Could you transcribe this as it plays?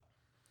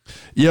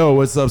Yo,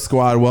 what's up,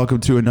 squad? Welcome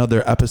to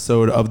another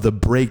episode of The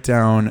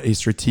Breakdown, a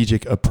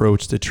strategic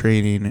approach to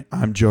training.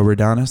 I'm Joe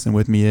Rodanis, and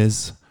with me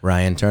is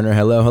Ryan Turner.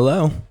 Hello,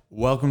 hello.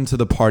 Welcome to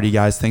the party,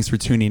 guys. Thanks for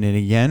tuning in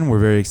again. We're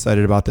very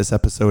excited about this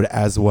episode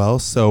as well.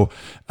 So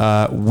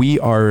we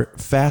are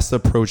fast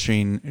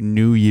approaching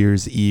New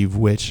Year's Eve,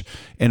 which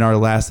in our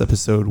last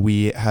episode,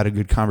 we had a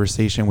good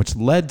conversation, which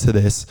led to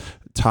this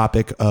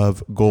topic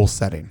of goal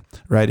setting,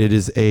 right? It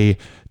is a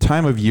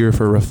time of year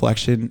for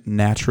reflection.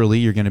 Naturally,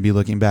 you're going to be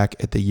looking back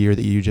at the year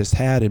that you just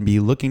had and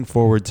be looking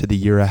forward to the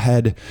year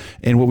ahead.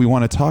 And what we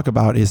want to talk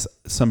about is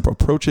some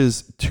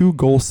approaches to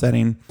goal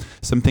setting,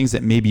 some things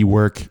that maybe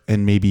work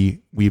and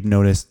maybe we've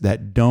noticed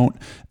that don't.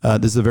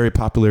 This is a very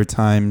popular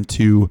time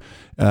to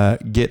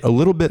get a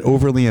little bit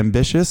overly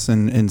ambitious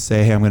and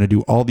say, hey, I'm going to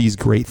do all these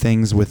great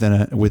things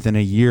within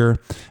a year.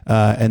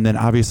 And then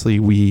obviously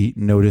we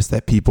notice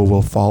that people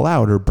will fall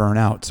out or burn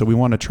out. So we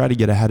want to try to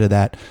get ahead of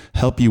that,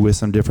 help you with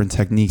some different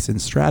techniques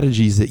and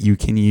strategies that you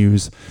can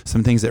use,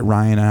 some things that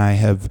Ryan and I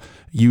have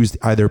used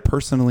either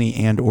personally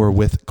and or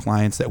with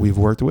clients that we've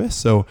worked with.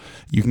 So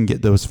you can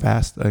get those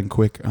fast and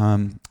quick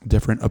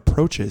different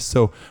approaches.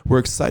 So we're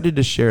excited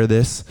to share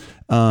this.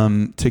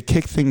 To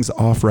kick things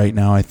off right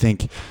now, I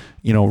think,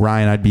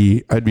 Ryan, I'd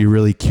be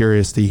really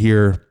curious to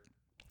hear,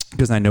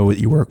 because I know that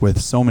you work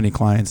with so many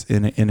clients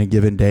in a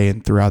given day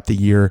and throughout the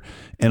year,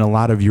 and a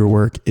lot of your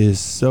work is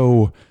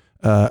so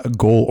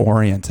goal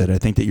oriented. I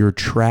think that you're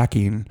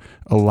tracking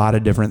a lot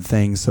of different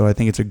things. So I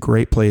think it's a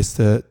great place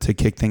to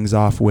kick things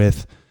off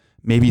with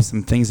maybe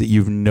some things that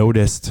you've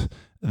noticed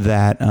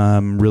that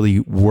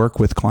really work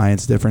with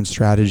clients, different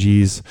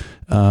strategies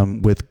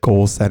with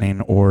goal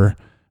setting, or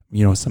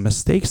some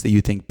mistakes that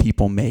you think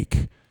people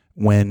make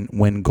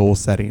when goal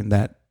setting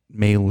that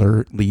may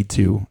lead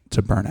to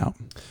burnout.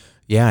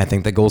 Yeah, I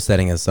think that goal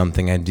setting is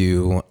something I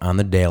do on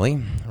the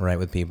daily, right,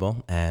 with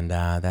people. And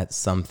that's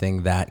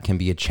something that can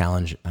be a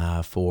challenge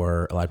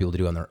for a lot of people to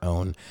do on their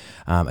own.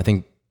 I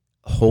think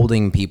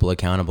holding people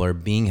accountable or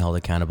being held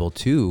accountable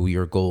to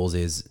your goals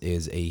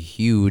is a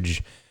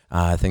huge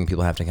thing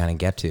people have to kind of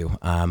get to.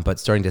 But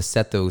starting to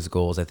set those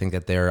goals, I think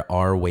that there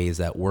are ways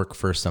that work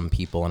for some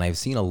people. And I've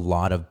seen a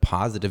lot of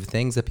positive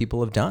things that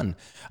people have done.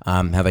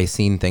 Have I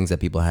seen things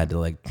that people had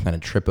to kind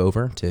of trip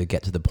over to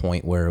get to the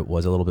point where it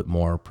was a little bit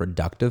more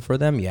productive for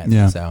them? Yeah, I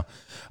think so.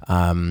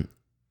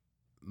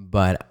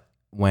 But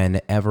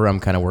whenever I'm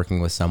kind of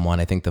working with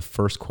someone, I think the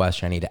first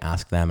question I need to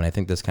ask them, and I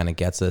think this kind of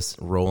gets us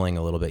rolling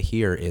a little bit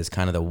here, is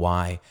kind of the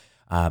why.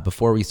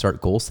 Before we start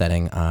goal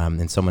setting,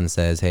 and someone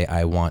says, hey,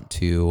 I want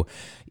to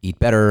eat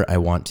better, I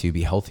want to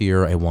be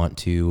healthier, I want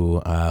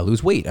to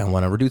lose weight, I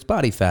want to reduce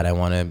body fat, I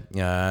want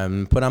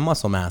to put on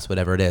muscle mass,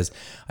 whatever it is,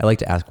 I like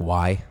to ask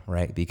why,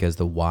 right? Because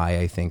the why,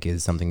 I think,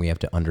 is something we have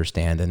to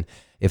understand. And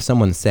if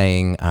someone's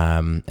saying,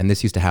 and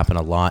this used to happen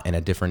a lot in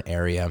a different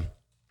area,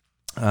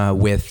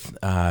 with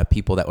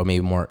people that were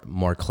maybe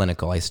more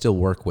clinical. I still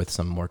work with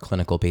some more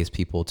clinical based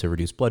people to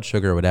reduce blood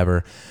sugar or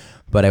whatever,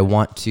 but I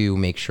want to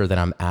make sure that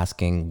I'm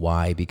asking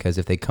why, because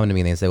if they come to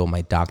me and they say, well,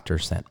 my doctor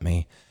sent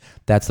me,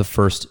 that's the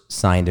first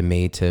sign to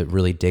me to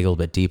really dig a little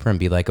bit deeper and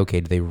be like, okay,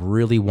 do they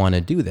really want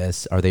to do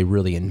this? Are they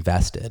really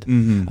invested?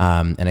 Mm-hmm.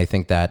 And I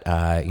think that,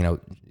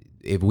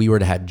 if we were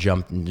to have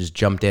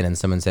jumped in and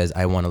someone says,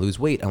 I want to lose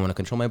weight, I want to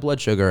control my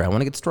blood sugar, I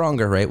want to get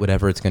stronger, right?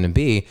 Whatever it's going to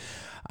be,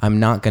 I'm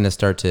not going to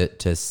start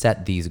to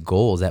set these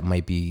goals that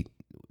might be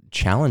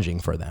challenging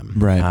for them,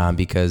 right?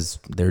 Because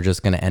they're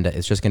just going to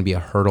it's just going to be a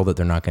hurdle that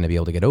they're not going to be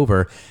able to get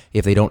over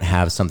if they don't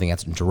have something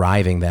that's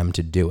driving them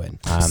to do it.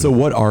 So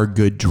what are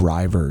good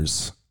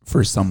drivers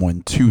for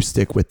someone to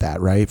stick with that,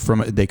 right?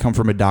 They come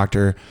from a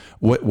doctor.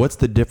 What's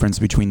the difference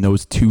between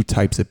those two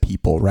types of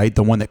people, right?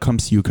 The one that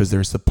comes to you because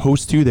they're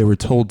supposed to, they were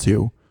told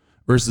to,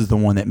 versus the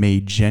one that may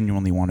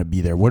genuinely want to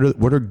be there.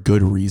 What are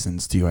good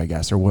reasons to you, I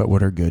guess, or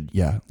what are good,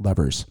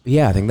 levers?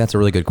 Yeah, I think that's a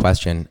really good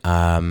question.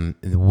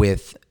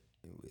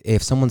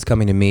 If someone's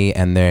coming to me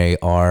and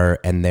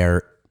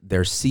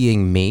they're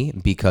seeing me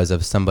because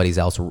of somebody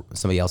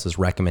else's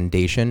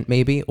recommendation,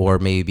 maybe, or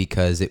maybe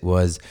because it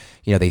was,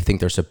 they think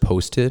they're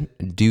supposed to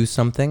do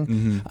something.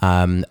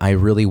 Mm-hmm. I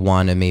really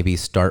want to maybe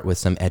start with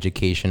some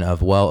education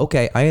of, well,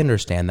 okay, I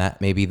understand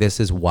that. Maybe this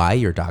is why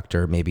your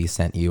doctor maybe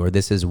sent you, or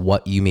this is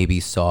what you maybe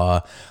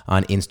saw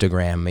on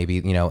Instagram, maybe,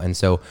 and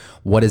so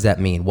what does that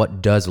mean?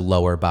 What does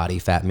lower body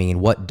fat mean?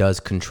 What does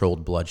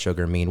controlled blood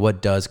sugar mean?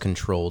 What does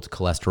controlled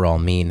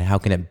cholesterol mean? How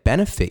can it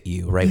benefit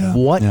you, right?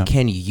 What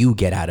can you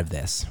get out of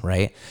this,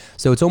 right?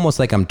 So it's almost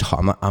like I'm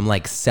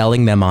like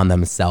selling them on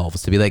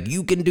themselves to be like,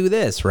 you can do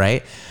this,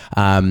 right?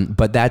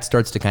 But that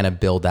starts to kind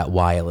of build that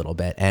why a little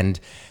bit. And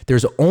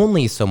there's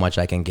only so much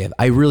I can give.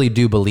 I really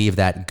do believe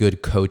that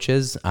good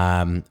coaches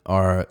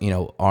are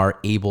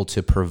able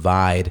to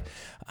provide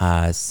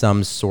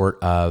some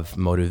sort of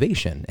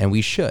motivation, and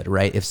we should,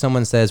 right? If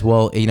someone says,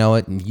 well,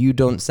 you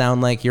don't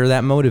sound like you're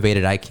that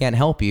motivated, I can't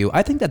help you,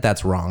 I think that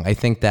that's wrong. I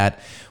think that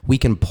we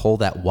can pull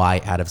that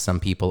why out of some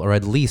people, or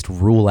at least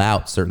rule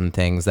out certain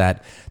things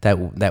that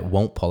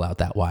won't pull out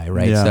that why,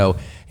 right? Yeah. So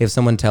if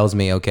someone tells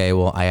me, okay,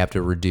 well, I have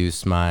to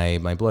reduce my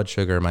blood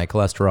sugar, my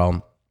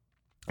cholesterol,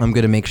 I'm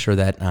going to make sure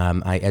that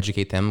I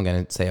educate them. I'm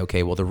going to say,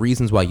 okay, well, the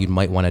reasons why you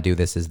might want to do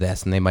this is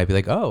this. And they might be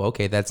like, oh,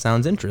 okay, that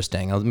sounds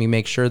interesting. Let me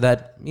make sure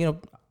that,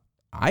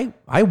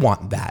 I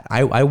want that.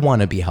 I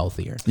want to be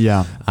healthier.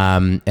 Yeah.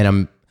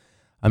 And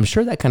I'm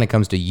sure that kind of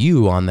comes to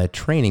you on the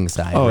training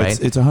side, right?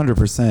 It's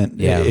 100%.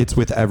 Yeah. It's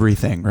with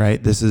everything,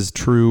 right? This is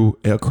true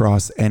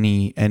across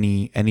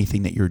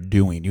anything that you're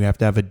doing. You have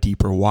to have a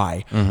deeper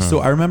why. So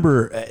I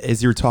remember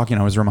as you were talking,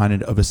 I was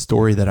reminded of a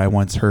story that I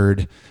once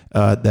heard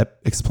that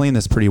explained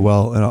this pretty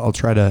well, and I'll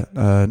try to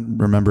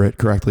remember it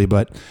correctly.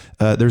 But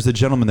there's a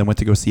gentleman that went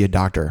to go see a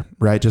doctor,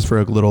 right, just for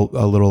a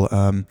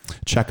little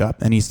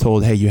checkup, and he's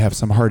told, "Hey, you have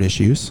some heart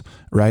issues,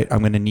 right? I'm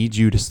going to need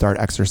you to start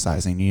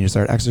exercising. You need to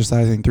start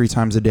exercising 3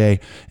 times a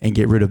day and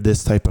get rid of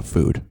this type of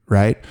food,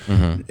 right?"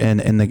 And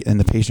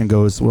the patient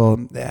goes,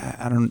 "Well,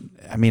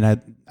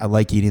 I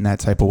like eating that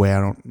type of way. I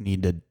don't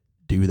need to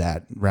do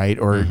that," right?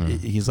 Or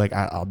he's like,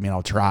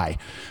 I'll try.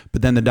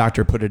 But then the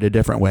doctor put it a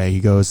different way. He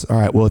goes, "All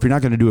right, well, if you're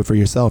not going to do it for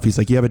yourself," he's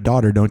like, "You have a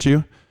daughter, don't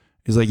you?"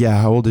 He's like,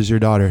 "Yeah." "How old is your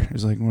daughter?"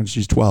 He's like, "Well,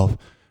 she's 12.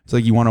 He's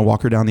like, "You want to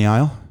walk her down the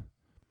aisle?"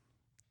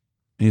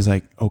 And he's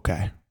like,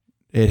 "Okay."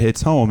 It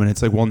hits home, and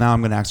it's like, well, now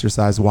I'm going to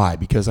exercise. Why?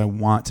 Because I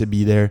want to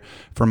be there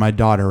for my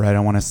daughter, right? I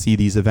want to see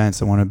these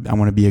events. I want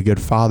to be a good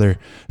father.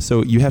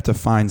 So you have to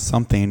find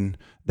something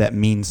that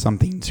means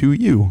something to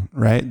you,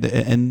 right?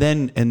 And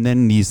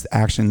then these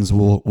actions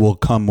will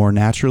come more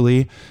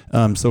naturally.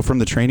 So from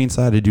the training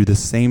side, I do the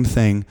same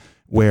thing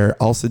where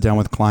I'll sit down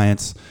with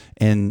clients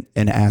and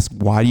ask,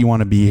 why do you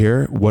want to be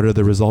here? What are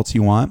the results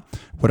you want?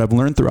 What I've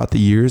learned throughout the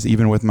years,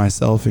 even with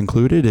myself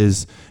included,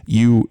 is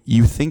you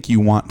think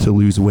you want to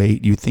lose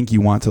weight, you think you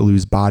want to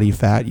lose body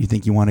fat, you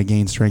think you want to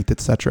gain strength,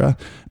 etc.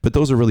 But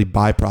those are really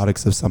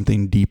byproducts of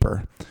something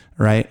deeper,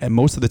 right? And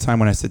most of the time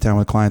when I sit down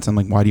with clients, I'm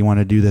like, why do you want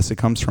to do this? It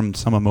comes from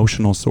some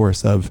emotional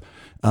source of,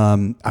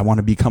 I want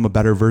to become a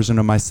better version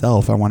of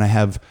myself. I want to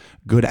have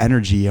good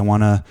energy. I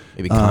want to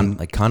maybe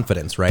like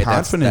confidence, right?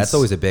 Confidence. That's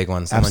always a big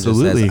one. Someone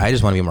Absolutely. just says, I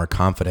just want to be more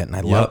confident. And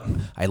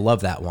I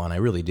love that one. I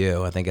really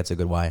do. I think it's a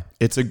good why.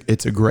 It's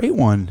a great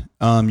one.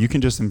 You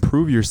can just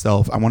improve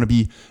yourself. I want to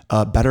be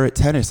better at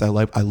tennis. I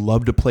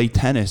love to play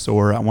tennis,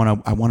 or I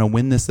want to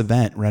win this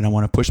event, right? I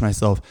want to push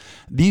myself.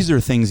 These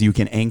are things you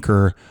can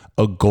anchor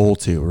a goal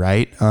to,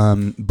 right?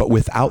 But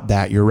without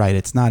that, you're right.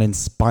 It's not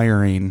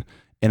inspiring.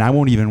 And I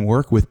won't even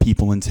work with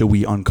people until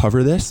we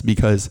uncover this,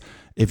 because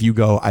if you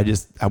go,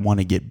 I want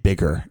to get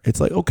bigger. It's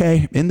like,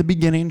 okay, in the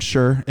beginning,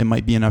 sure, it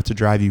might be enough to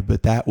drive you,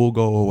 but that will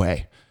go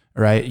away,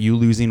 right? You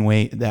losing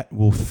weight, that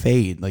will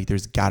fade. Like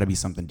there's got to be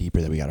something deeper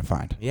that we got to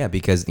find. Yeah,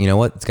 because you know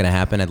what's going to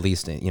happen, at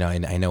least, I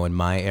know in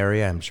my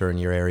area, I'm sure in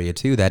your area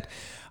too, that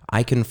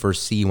I can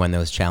foresee when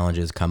those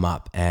challenges come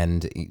up,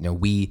 and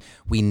we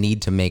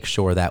need to make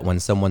sure that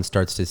when someone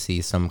starts to see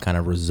some kind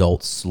of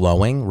results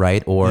slowing,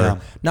 right, or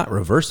not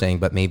reversing,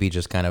 but maybe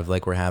just kind of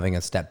like we're having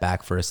a step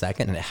back for a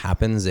second, and it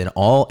happens in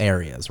all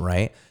areas,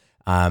 right?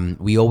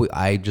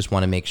 I just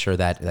want to make sure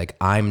that like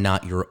I'm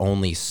not your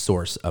only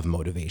source of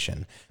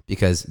motivation,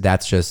 because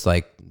that's just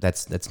like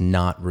that's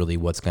not really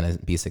what's going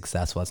to be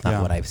successful. That's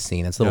not what I've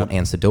seen. It's a little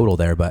anecdotal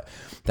there, but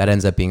that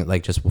ends up being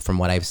like, just from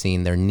what I've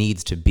seen, there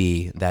needs to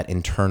be that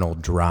internal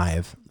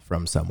drive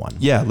from someone.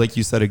 Yeah, like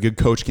you said, a good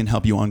coach can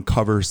help you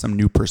uncover some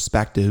new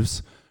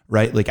perspectives,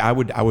 right? Like I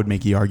would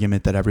make the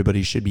argument that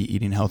everybody should be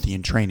eating healthy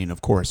and training,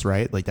 of course,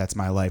 right? Like that's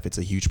my life. It's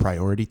a huge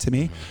priority to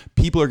me.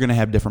 People are going to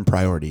have different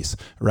priorities,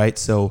 right?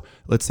 So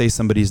let's say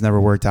somebody's never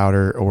worked out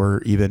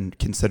or even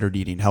considered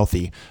eating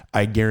healthy.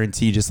 I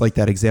guarantee, just like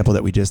that example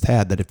that we just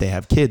had, that if they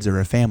have kids or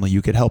a family,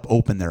 you could help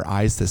open their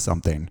eyes to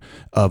something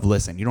of,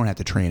 listen, you don't have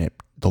to train at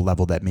the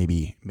level that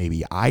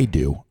maybe I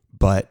do,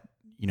 but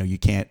you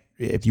can't,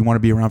 if you want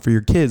to be around for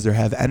your kids or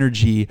have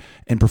energy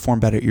and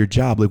perform better at your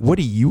job, like what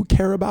do you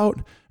care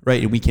about?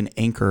 Right. And we can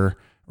anchor,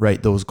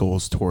 right, those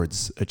goals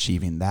towards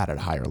achieving that at a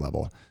higher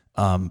level.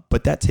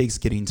 But that takes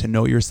getting to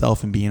know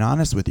yourself and being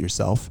honest with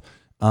yourself.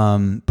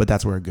 But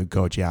that's where a good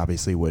coach,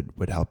 obviously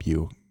would help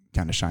you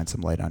kind of shine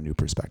some light on new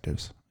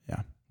perspectives.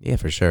 Yeah. Yeah,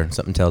 for sure.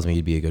 Something tells me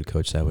you'd be a good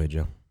coach that way,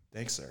 Joe.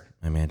 Thanks, sir.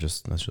 I mean, that's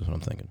just what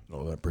I'm thinking.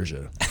 Oh, I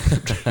appreciate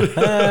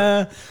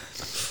it.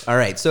 All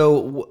right.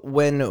 So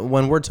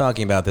when we're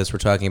talking about this, we're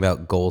talking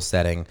about goal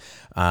setting.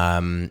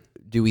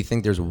 Do we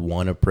think there's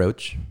one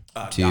approach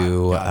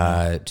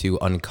to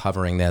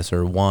uncovering this,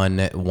 or one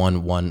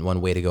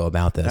way to go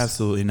about this?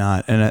 Absolutely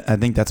not. And I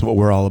think that's what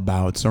we're all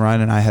about. So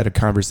Ryan and I had a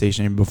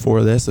conversation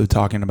before this of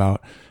talking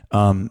about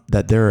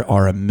that there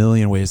are a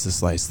million ways to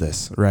slice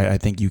this, right? I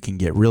think you can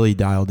get really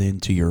dialed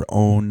into your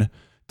own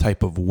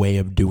type of way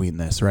of doing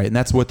this, right? And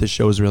that's what this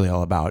show is really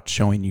all about,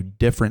 showing you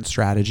different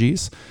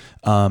strategies,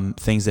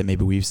 things that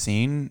maybe we've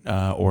seen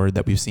or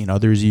that we've seen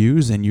others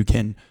use, and you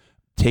can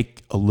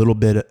take a little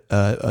bit,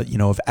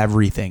 of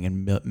everything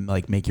and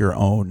like make your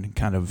own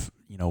kind of,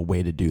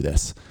 way to do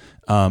this.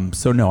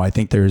 So no, I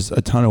think there's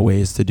a ton of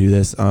ways to do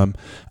this.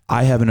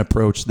 I have an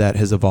approach that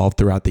has evolved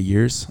throughout the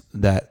years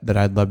that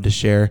I'd love to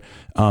share.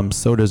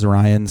 So does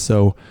Ryan.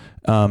 So,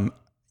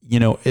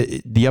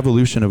 the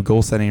evolution of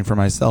goal setting for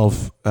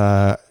myself,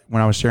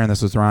 when I was sharing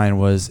this with Ryan,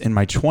 was in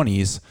my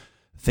 20s,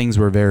 things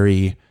were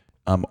very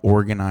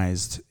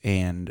organized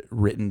and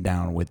written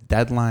down with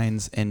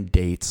deadlines and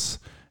dates.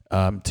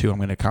 I'm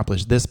going to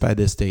accomplish this by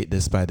this date,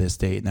 this by this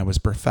date. And that was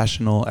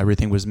professional.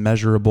 Everything was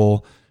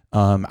measurable.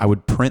 I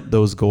would print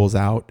those goals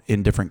out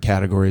in different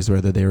categories,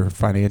 whether they were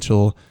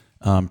financial,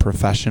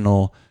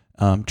 professional,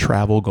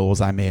 travel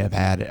goals I may have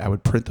had. I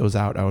would print those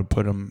out. I would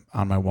put them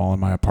on my wall in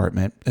my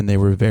apartment, and they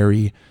were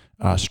very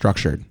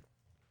structured.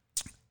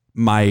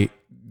 My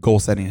goal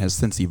setting has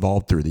since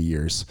evolved through the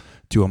years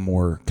to a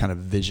more kind of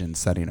vision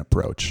setting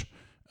approach.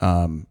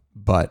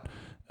 But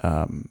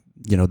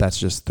that's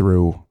just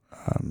through,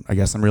 I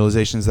guess, some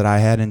realizations that I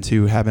had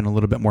into having a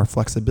little bit more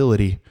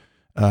flexibility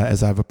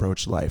as I've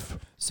approached life.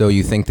 So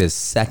you think this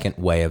second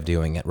way of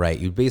doing it, right?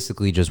 You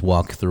basically just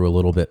walk through a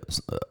little bit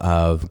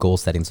of goal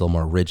setting, a little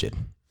more rigid.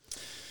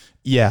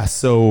 Yeah.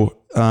 So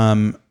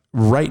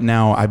right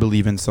now, I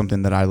believe in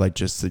something that I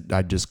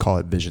just call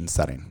it vision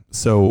setting.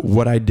 So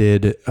what I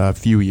did a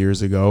few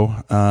years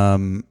ago,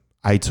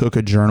 I took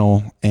a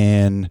journal,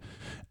 and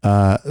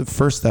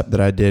first step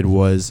that I did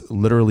was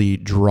literally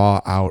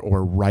draw out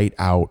or write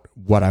out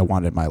what I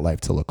wanted my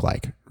life to look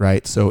like,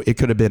 right? So it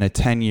could have been a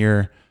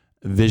 10-year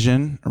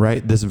vision,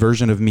 right? This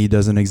version of me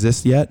doesn't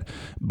exist yet,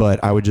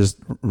 but I would just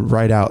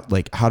write out,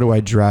 like, how do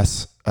I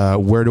dress?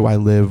 Where do I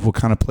live? What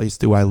kind of place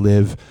do I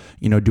live?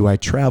 Do I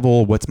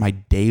travel? What's my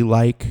day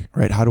like,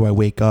 right? How do I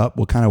wake up?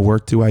 What kind of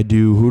work do I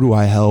do? Who do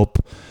I help?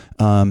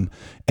 And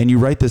you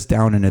write this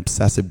down in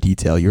obsessive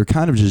detail. You're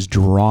kind of just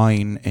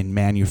drawing and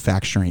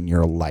manufacturing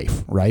your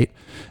life, right?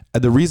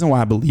 The reason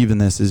why I believe in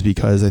this is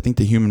because I think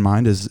the human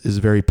mind is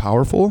very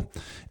powerful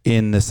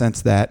in the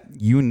sense that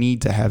you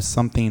need to have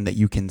something that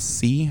you can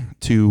see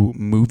to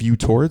move you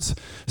towards.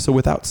 So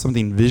without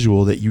something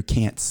visual that you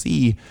can't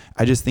see,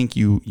 I just think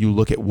you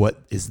look at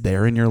what is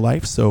there in your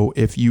life. So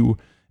if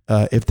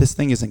this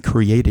thing isn't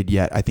created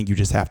yet, I think you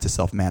just have to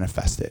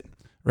self-manifest it,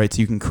 right?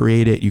 So you can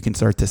create it, you can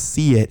start to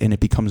see it, and it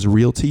becomes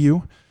real to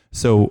you.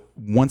 So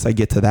once I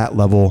get to that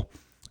level,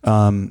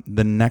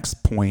 the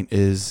next point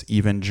is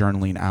even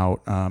journaling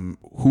out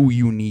who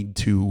you need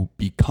to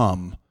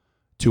become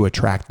to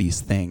attract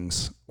these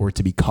things or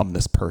to become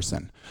this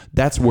person.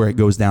 That's where it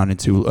goes down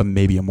into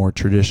maybe a more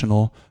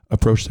traditional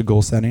approach to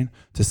goal setting,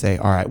 to say,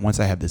 all right,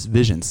 once I have this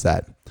vision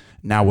set,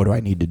 now what do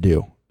I need to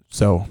do?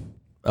 So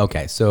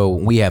okay, so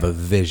we have a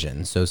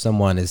vision. So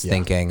someone is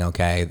thinking,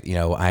 okay,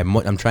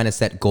 I'm trying to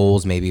set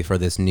goals maybe for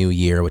this new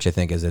year, which I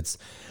think is its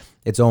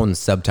own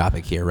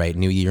subtopic here, right?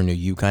 New year, new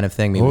you kind of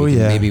thing. Maybe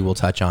maybe we'll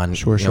touch on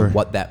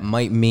what that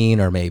might mean,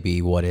 or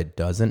maybe what it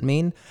doesn't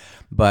mean.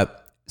 But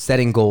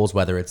setting goals,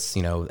 whether it's,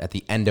 at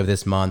the end of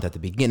this month, at the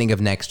beginning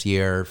of next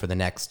year, for the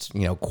next,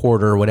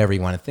 quarter, whatever you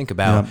want to think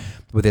about,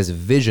 with this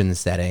vision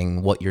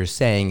setting, what you're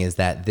saying is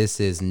that this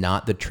is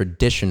not the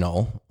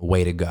traditional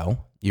way to go.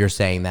 You're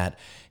saying that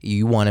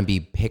you want to be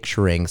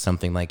picturing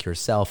something like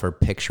yourself, or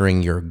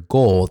picturing your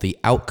goal, the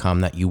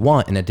outcome that you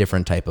want, in a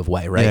different type of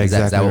way, right? Yeah,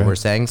 is that what we're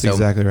saying? That's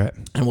exactly right.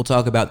 And we'll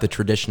talk about the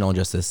traditional in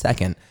just a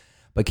second.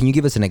 But can you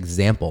give us an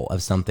example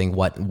of something,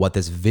 what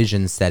this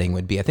vision setting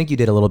would be? I think you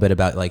did a little bit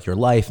about like your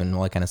life and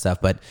all that kind of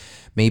stuff, but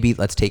maybe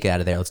let's take it out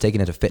of there. Let's take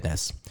it into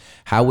fitness.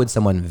 How would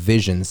someone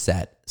vision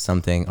set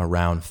something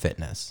around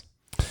fitness?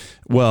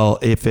 Well,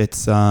 if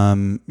it's,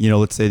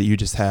 let's say that you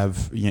just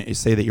have,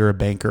 say that you're a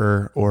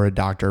banker or a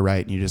doctor,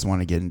 right? And you just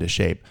want to get into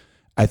shape.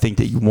 I think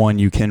that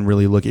you can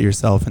really look at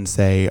yourself and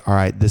say, all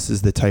right, this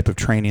is the type of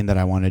training that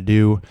I want to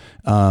do.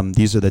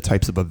 These are the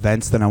types of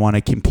events that I want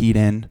to compete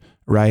in,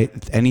 right?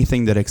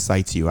 Anything that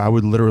excites you. I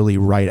would literally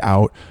write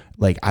out,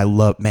 like, I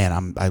love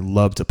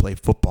to play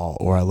football,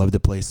 or I love to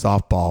play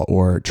softball,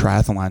 or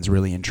triathlons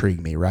really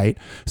intrigue me, right?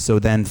 So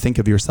then think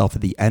of yourself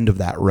at the end of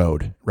that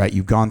road, right?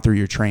 You've gone through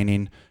your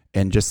training,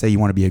 and just say you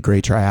want to be a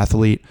great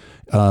triathlete.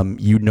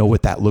 You know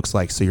what that looks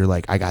like. So you're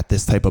like, I got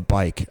this type of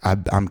bike.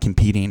 I'm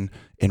competing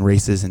in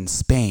races in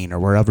Spain or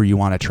wherever you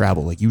want to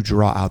travel. Like, you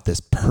draw out this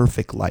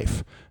perfect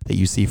life that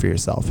you see for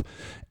yourself.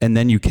 And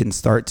then you can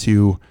start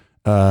to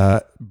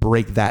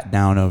break that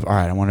down of, all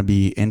right, I want to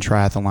be in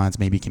triathlons,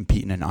 maybe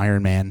competing in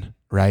Ironman,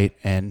 right?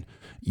 And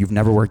you've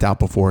never worked out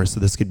before, so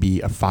this could be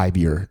a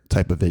 5-year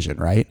type of vision,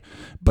 right?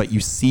 But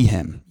you see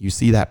him, you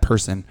see that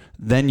person,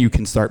 then you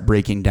can start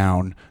breaking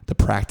down the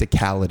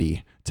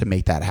practicality to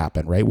make that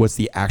happen, right? What's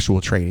the actual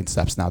training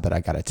steps now that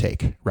I got to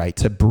take, right?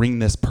 To bring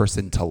this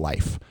person to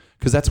life.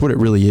 Because that's what it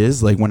really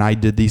is. Like, when I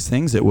did these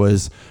things, it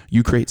was,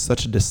 you create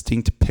such a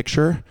distinct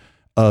picture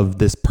of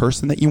this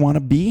person that you want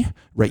to be,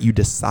 right? You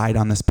decide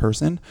on this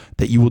person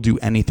that you will do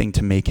anything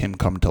to make him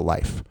come to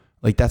life.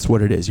 Like, that's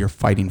what it is. You're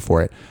fighting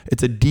for it.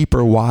 It's a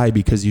deeper why,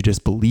 because you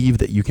just believe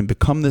that you can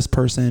become this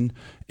person.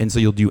 And so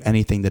you'll do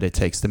anything that it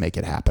takes to make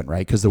it happen,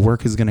 right? Because the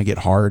work is going to get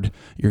hard.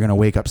 You're going to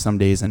wake up some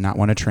days and not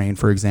want to train,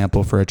 for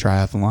example, for a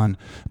triathlon.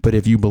 But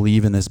if you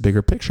believe in this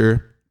bigger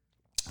picture,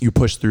 you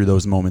push through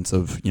those moments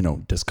of,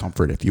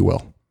 discomfort, if you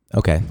will.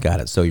 Okay,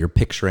 got it. So you're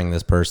picturing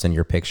this person,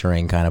 you're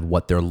picturing kind of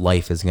what their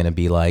life is going to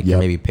be like. Yep. You're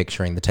maybe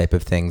picturing the type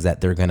of things that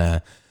they're going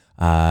to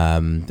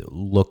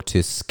look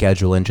to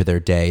schedule into their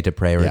day to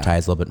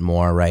prioritize a little bit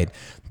more, right?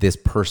 This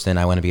person,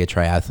 I want to be a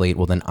triathlete.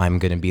 Well, then I'm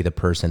going to be the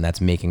person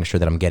that's making sure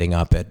that I'm getting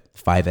up at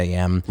 5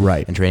 a.m.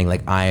 Right. and training.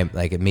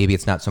 Maybe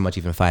it's not so much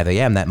even 5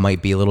 a.m. That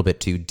might be a little bit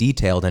too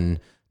detailed and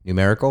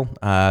numerical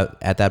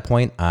at that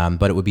point.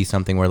 But it would be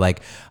something where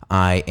like,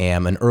 I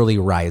am an early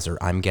riser.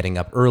 I'm getting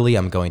up early.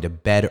 I'm going to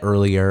bed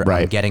earlier.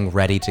 Right. I'm getting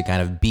ready to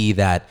kind of be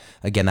that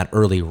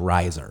early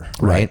riser.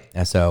 Right.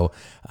 And so,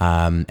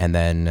 so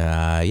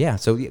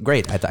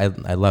great.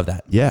 I love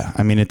that. Yeah.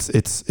 I mean,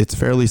 it's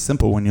fairly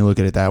simple when you look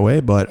at it that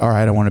way, but all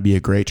right, I want to be a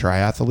great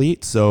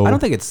triathlete. So I don't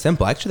think it's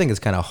simple. I actually think it's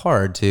kind of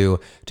hard to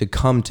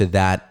come to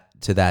that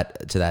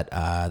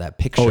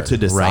picture. Oh, to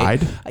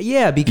decide? Right?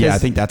 Yeah, because I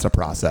think that's a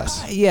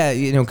process.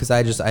 Because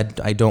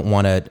I don't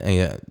want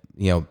to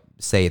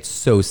say it's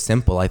so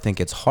simple. I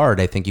think it's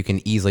hard. I think you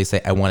can easily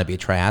say I want to be a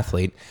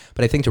triathlete,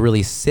 but I think to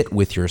really sit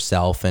with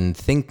yourself and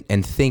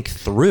think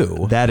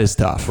through, that is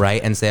tough, right?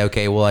 And say,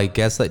 okay, well, I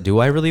guess do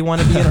I really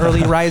want to be an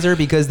early riser?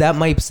 Because that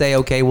might say,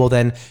 okay, well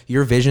then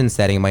your vision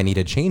setting might need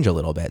to change a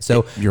little bit.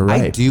 So you're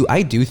right.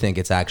 I do think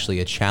it's actually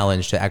a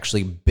challenge to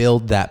actually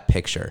build that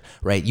picture,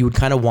 right? You would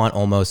kind of want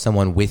almost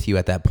someone with you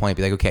at that point,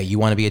 be like, okay, you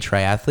want to be a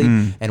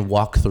triathlete, and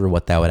walk through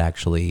what that would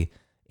actually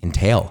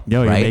entail.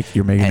 No, right?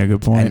 You're making a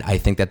good point. And I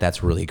think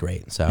that's really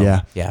great. So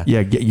yeah.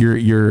 You're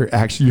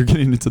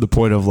getting into the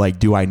point of like,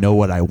 do I know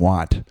what I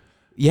want?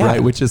 Yeah.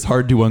 Right. Which is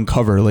hard to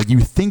uncover. Like you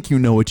think you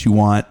know what you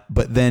want,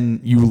 but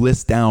then you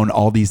list down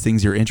all these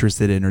things you're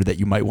interested in or that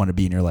you might want to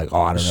be. And you're like, oh,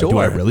 I don't know. Do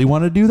I really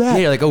want to do that? Yeah,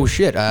 you're like, oh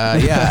shit. I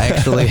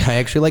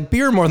actually like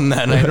beer more than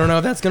that. And I don't know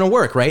if that's going to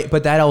work. Right.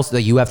 But that also,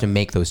 you have to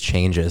make those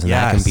changes and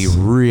that can be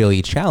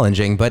really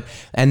challenging.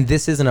 And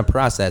this isn't a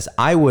process.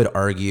 I would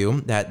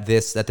argue that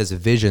this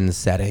vision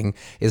setting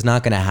is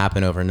not going to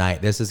happen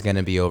overnight. This is going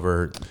to be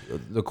over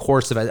the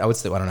course of, I would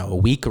say, I don't know, a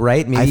week,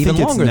 right? Maybe even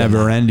longer. I think it's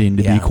never ending,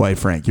 to be quite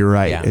frank. You're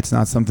right. Yeah. It's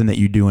not something that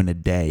you do in a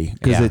day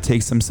because it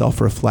takes some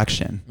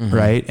self-reflection,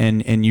 right?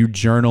 And you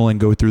journal and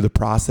go through the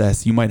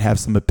process. You might have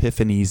some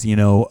epiphanies,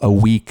 a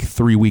week,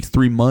 3 weeks,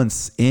 3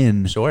 months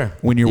in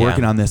when you're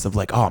working on this of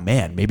like, oh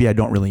man, maybe I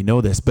don't really know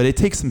this, but it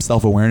takes some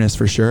self-awareness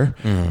for sure,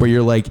 where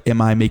you're like,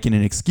 am I making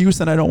an excuse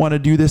and I don't want to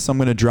do this, so I'm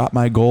going to drop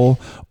my goal?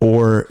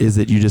 Or is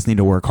it you just need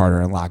to work harder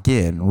and lock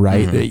in,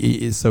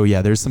 right? So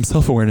yeah, there's some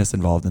self-awareness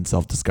involved in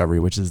self-discovery,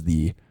 which is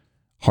the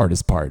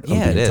hardest part of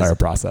the entire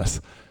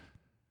process.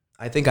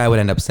 I think I would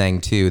end up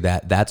saying too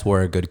that that's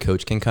where a good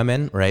coach can come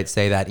in, right?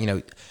 Say that,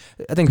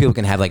 I think people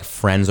can have like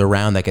friends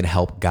around that can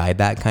help guide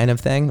that kind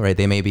of thing, right?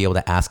 They may be able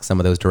to ask some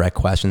of those direct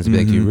questions and be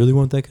like, do you really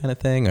want that kind of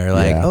thing? Or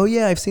like, oh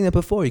yeah, I've seen it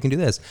before. You can do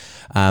this.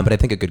 But I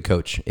think a good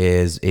coach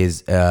is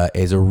a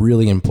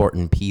really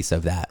important piece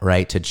of that,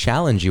 right? To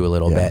challenge you a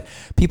little bit.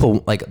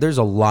 People there's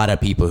a lot of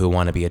people who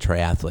want to be a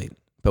triathlete.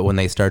 But when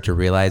they start to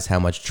realize how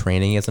much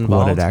training is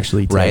involved, what it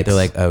actually takes, right? They're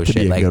like, oh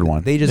shit, like good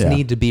one. They just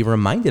need to be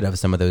reminded of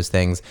some of those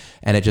things,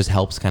 and it just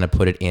helps kind of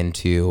put it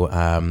into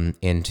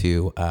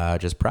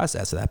just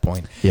process at that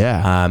point.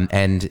 Yeah. I'm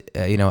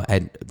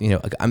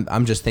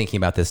just thinking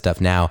about this stuff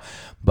now,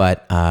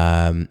 but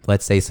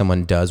let's say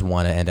someone does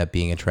want to end up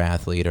being a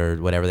triathlete or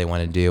whatever they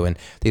want to do, and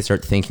they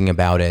start thinking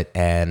about it,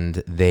 and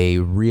they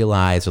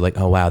realize they're like,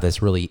 oh wow,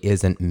 this really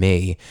isn't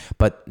me.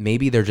 But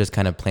maybe they're just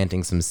kind of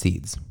planting some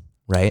seeds.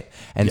 Right.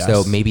 And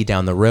so maybe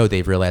down the road,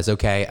 they've realized,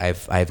 okay,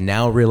 I've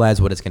now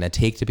realized what it's going to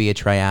take to be a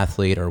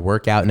triathlete or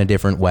work out in a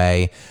different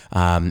way.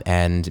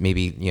 And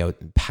maybe,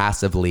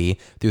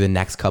 passively through the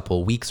next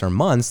couple weeks or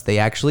months, they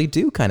actually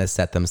do kind of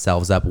set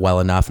themselves up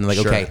well enough. And they're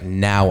like, okay,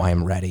 now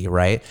I'm ready.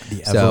 Right.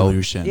 The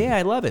evolution. Yeah,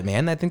 I love it,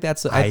 man. I think I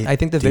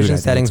think the vision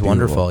setting's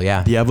wonderful.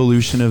 Yeah. The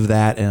evolution of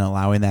that and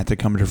allowing that to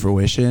come to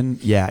fruition.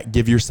 Yeah.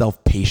 Give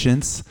yourself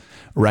patience.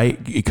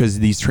 Right? Because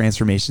these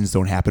transformations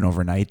don't happen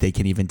overnight. They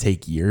can even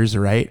take years,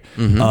 right?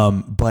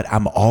 But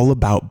I'm all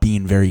about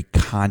being very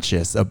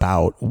conscious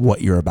about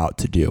what you're about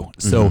to do.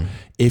 So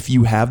if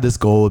you have this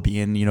goal of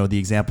being, the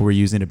example we're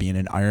using of being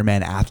an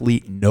Ironman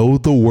athlete, know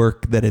the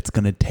work that it's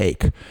going to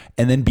take,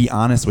 and then be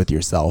honest with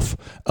yourself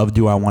of,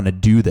 do I want to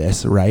do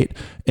this, right?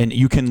 And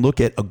you can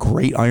look at a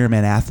great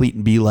Ironman athlete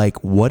and be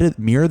like,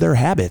 mirror their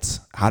habits.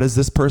 How does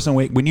this person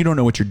wake, when you don't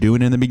know what you're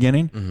doing in the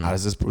beginning, how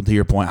does this, to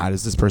your point, how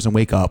does this person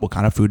wake up? What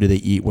kind of food do they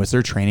eat? What's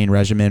their training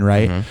regimen,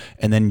 right?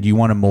 And then you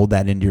want to mold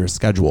that into your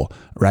schedule,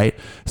 right?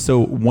 So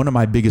one of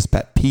my biggest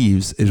pet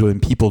peeves is when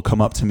people come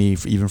up to me,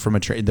 even from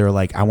a train, they're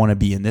like, I want to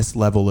be in this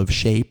level of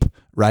shape,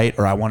 right?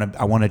 Or I want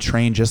to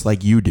train just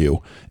like you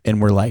do. And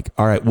we're like,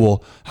 all right,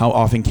 well, how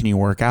often can you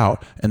work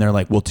out? And they're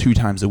like, well, 2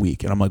 times a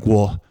week. And I'm like,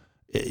 well,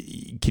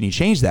 can you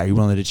change that? Are you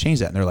willing to change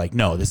that? And they're like,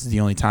 no, this is the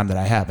only time that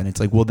I have. And it's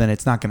like, well, then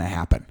it's not going to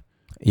happen.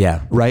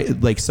 Yeah.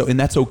 Right. Like, so, and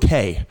that's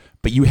okay.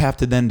 But you have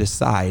to then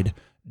decide,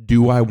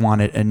 do I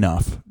want it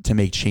enough to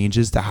make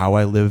changes to how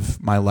I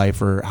live my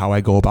life or how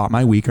I go about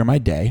my week or my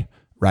day?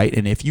 Right.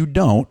 And if you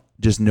don't,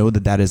 just know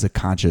that that is a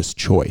conscious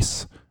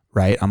choice.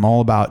 Right. I'm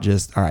all about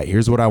just, all right,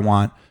 here's what I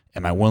want.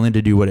 Am I willing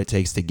to do what it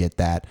takes to get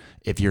that?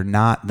 If you're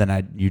not,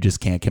 then you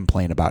just can't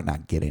complain about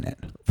not getting it.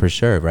 For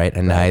sure, right?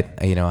 And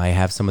I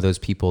have some of those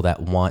people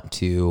that want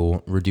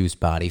to reduce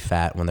body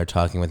fat when they're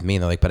talking with me.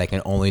 And they're like, but I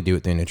can only do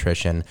it through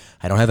nutrition.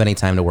 I don't have any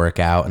time to work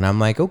out. And I'm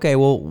like, okay,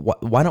 well,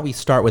 why don't we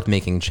start with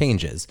making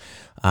changes?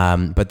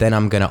 But then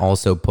I'm going to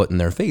also put in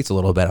their face a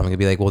little bit. I'm going to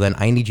be like, well, then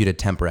I need you to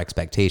temper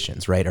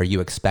expectations, right? Are you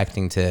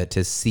expecting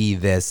to see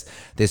this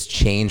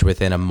change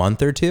within a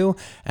month or two?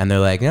 And they're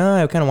like,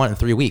 no, I kind of want it in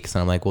 3 weeks.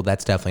 And I'm like, well,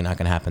 that's definitely not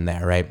going to happen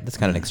there, right? That's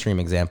kind of an extreme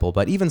example.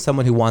 But even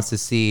someone who wants to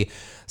see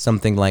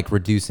something like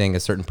reducing a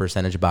certain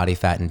percentage of body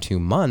fat in 2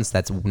 months,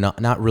 that's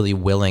not really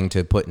willing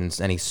to put in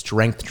any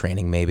strength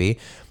training, maybe,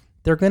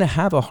 they're going to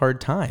have a hard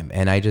time.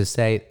 And I just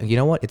say, you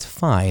know what? It's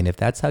fine. If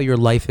that's how your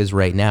life is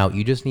right now,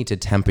 you just need to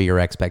temper your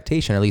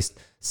expectation, or at least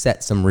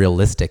set some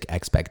realistic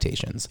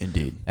expectations.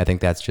 Indeed. I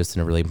think that's just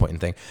a really important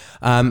thing.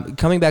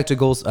 Coming back to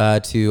goals,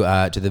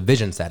 to the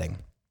vision setting,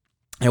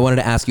 I wanted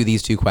to ask you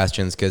these 2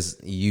 questions because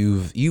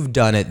you've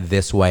done it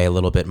this way a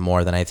little bit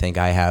more than I think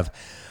I have.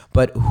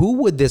 But who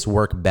would this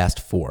work best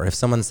for? If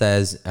someone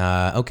says,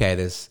 okay,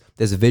 this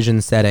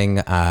vision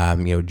setting,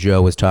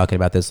 Joe was talking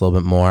about this a little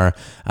bit more.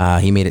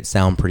 He made it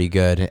sound pretty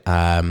good.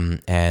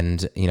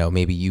 And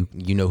maybe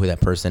you know who that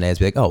person is.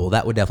 Be like, oh, well,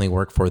 that would definitely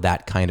work for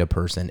that kind of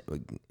person.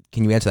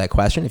 Can you answer that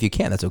question? If you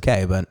can, that's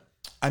okay. But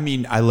I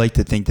mean, I like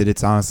to think that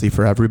it's honestly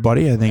for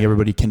everybody. I think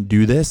everybody can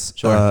do this,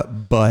 sure.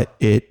 But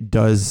it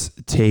does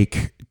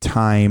take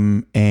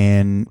time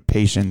and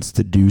patience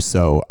to do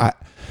so.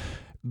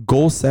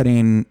 Goal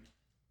setting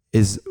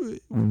is,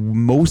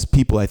 most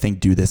people I think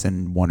do this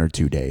in 1 or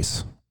 2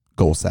 days.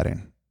 Goal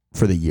setting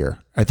for the year.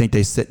 I think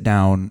they sit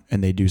down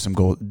and they do some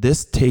goal.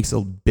 This takes a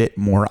bit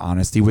more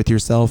honesty with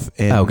yourself.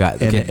 And,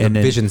 and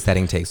vision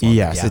setting takes longer.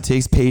 Yes, it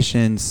takes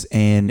patience,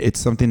 and it's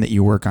something that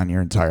you work on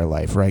your entire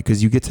life, right?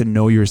 Because you get to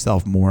know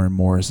yourself more and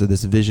more. So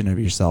this vision of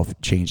yourself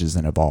changes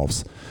and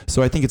evolves.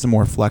 So I think it's a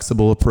more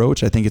flexible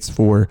approach. I think it's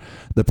for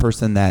the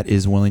person that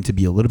is willing to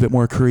be a little bit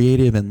more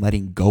creative and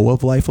letting go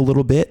of life a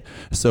little bit.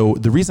 So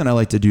the reason I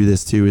like to do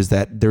this too is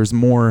that there's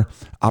more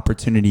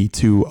opportunity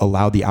to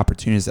allow the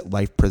opportunities that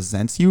life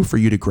presents you for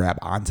you to grab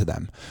onto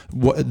them.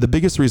 The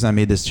biggest reason I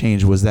made this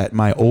change was that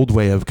my old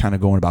way of kind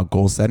of going about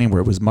goal setting, where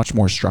it was much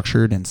more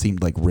structured and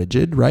seemed like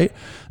rigid, right?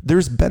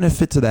 There's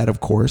benefit to that, of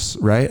course,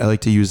 right? I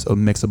like to use a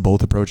mix of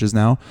both approaches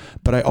now,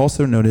 but I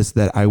also noticed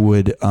that I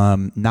would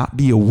not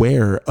be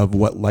aware of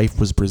what life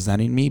was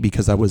presenting me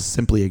because I was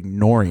simply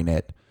ignoring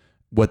it,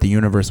 what the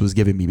universe was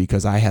giving me,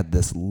 because I had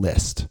this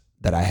list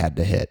that I had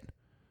to hit,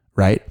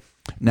 right?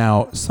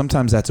 Now,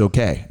 sometimes that's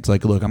okay. It's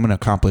like, look, I'm going to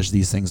accomplish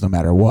these things no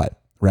matter what.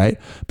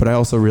 Right. But I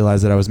also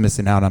realized that I was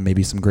missing out on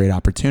maybe some great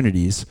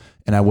opportunities,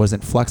 and I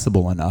wasn't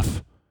flexible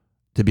enough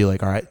to be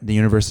like, all right, the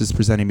universe is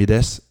presenting me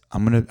this.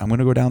 I'm going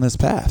to go down this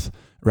path.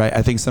 Right.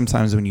 I think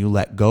sometimes when you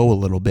let go a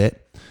little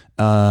bit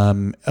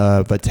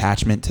of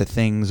attachment to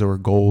things or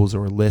goals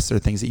or lists or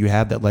things that you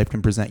have, that life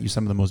can present you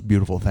some of the most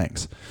beautiful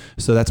things.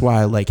 So that's why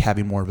I like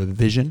having more of a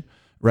vision.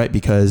 Right.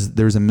 Because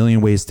there's a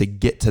million ways to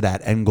get to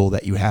that end goal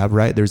that you have.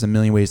 Right. There's a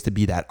million ways to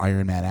be that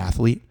Ironman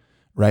athlete.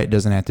 Right. It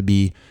doesn't have to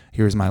be,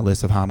 here's my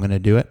list of how I'm going to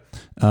do it.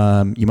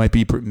 You might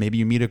be, maybe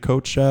you meet a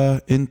coach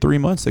in 3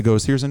 months that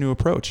goes, here's a new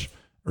approach.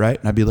 Right.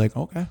 And I'd be like,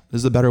 okay, this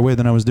is a better way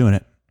than I was doing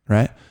it.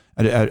 Right.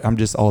 I'm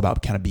just all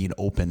about kind of being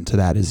open to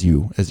that as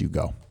you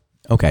go.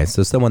 Okay.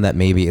 So someone that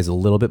maybe is a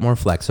little bit more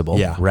flexible.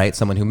 Yeah. Right.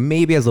 Someone who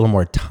maybe has a little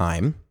more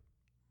time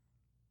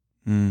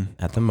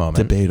at the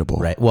moment. Debatable.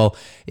 Right. Well,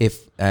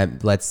 if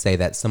let's say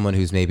that someone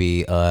who's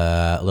maybe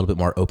a little bit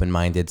more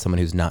open-minded, someone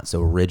who's not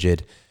so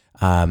rigid,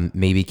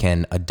 maybe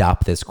can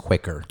adopt this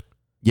quicker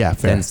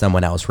than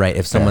someone else, right?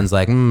 If someone's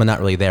like, I'm not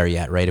really there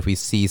yet, right? If we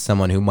see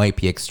someone who might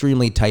be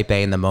extremely type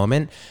A in the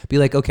moment, be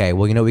like, okay,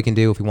 well, you know what we can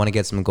do? If we want to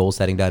get some goal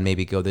setting done,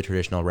 maybe go the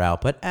traditional route.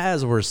 But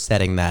as we're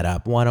setting that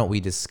up, why don't we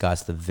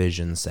discuss the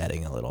vision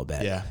setting a little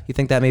bit? Yeah. You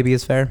think that maybe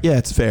is fair? Yeah,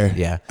 it's fair.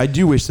 Yeah. I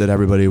do wish that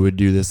everybody would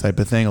do this type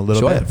of thing a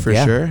little bit for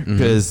sure.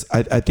 Because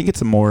I think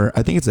it's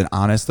an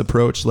honest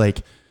approach,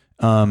 like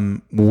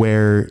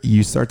where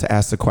you start to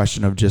ask the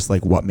question of just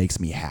like, what makes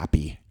me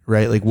happy?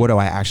 Right? Like, what do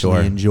I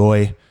actually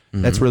enjoy?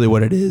 That's really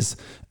what it is.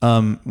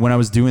 When I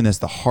was doing this,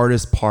 the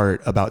hardest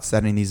part about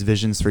setting these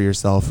visions for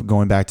yourself,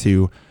 going back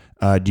to,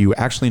 do you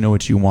actually know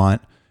what you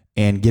want,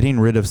 and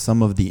getting rid of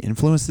some of the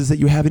influences that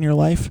you have in your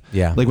life.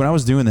 Yeah. Like when I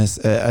was doing this,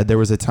 there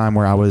was a time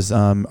where I was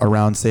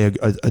around, say,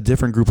 a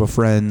different group of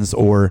friends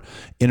or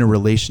in a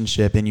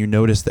relationship, and you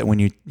notice that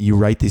when you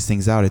write these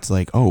things out, it's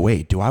like, oh,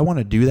 wait, do I want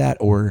to do that?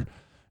 Or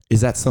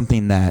is that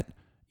something that,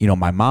 you know,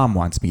 my mom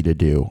wants me to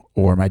do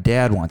or my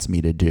dad wants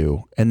me to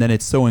do? And then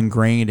it's so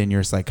ingrained in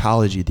your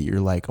psychology that you're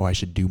like, oh, I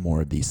should do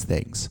more of these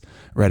things,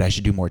 right? I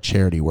should do more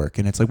charity work.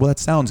 And it's like, well, that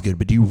sounds good,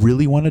 but do you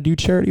really want to do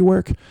charity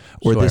work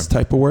or this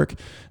type of work?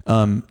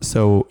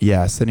 So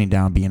yeah, sitting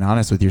down, being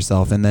honest with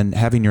yourself, and then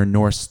having your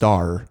North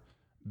Star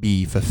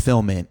be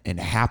fulfillment and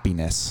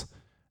happiness,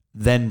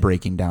 then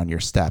breaking down your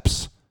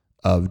steps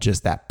of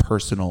just that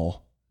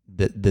personal,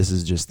 that this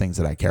is just things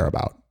that I care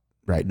about.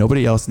 Right.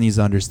 Nobody else needs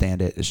to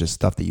understand it. It's just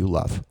stuff that you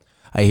love.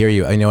 I hear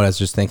you. I know what I was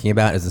just thinking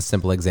about as a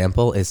simple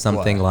example is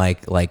something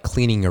like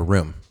cleaning your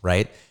room,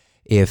 right?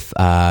 If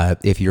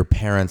your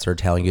parents are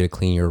telling you to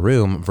clean your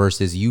room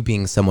versus you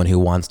being someone who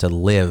wants to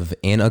live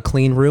in a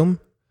clean room.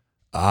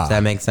 Does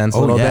that make sense a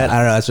little bit? I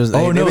don't know. It's just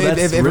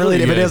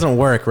if it doesn't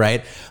work,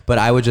 right? But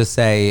I would just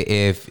say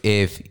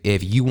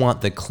if you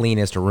want the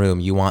cleanest room,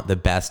 you want the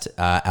best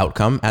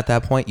outcome at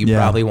that point, you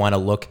probably want to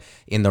look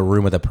in the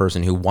room of the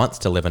person who wants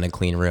to live in a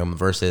clean room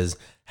versus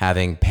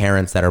having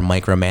parents that are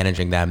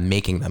micromanaging them,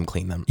 making them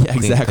clean them. Yeah,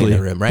 exactly. Clean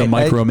the room, right? The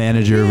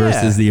micromanager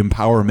versus the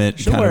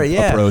empowerment kind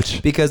of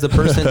approach. Because the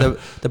person,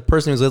 the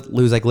person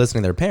who's like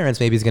listening to their parents,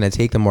 maybe is going to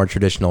take the more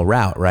traditional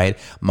route, right?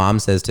 Mom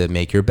says to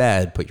make your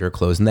bed, put your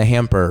clothes in the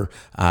hamper,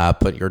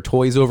 put your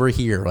toys over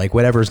here, like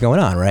whatever's going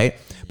on, right?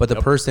 But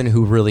the person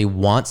who really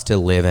wants to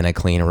live in a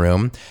clean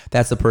room,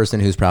 that's the person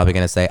who's probably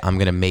going to say, I'm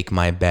going to make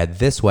my bed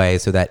this way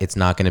so that it's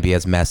not going to be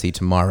as messy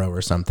tomorrow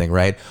or something,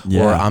 right?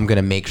 Yeah. Or I'm going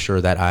to make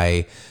sure that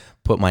I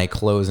put my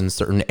clothes in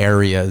certain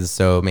areas,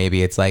 so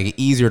maybe it's like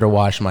easier to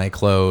wash my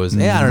clothes.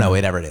 Yeah, I don't know,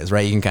 whatever it is,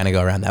 right? You can kind of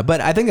go around that, but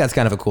I think that's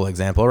kind of a cool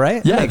example,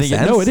 right? Yeah, I think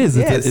it is.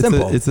 It's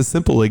simple. It's a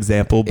simple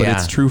example, but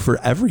it's true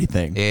for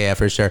everything. Yeah,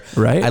 for sure.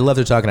 Right? I love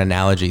to talk in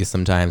analogies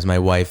sometimes. My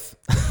wife,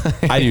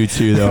 I do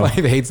too, though. My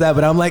wife hates that,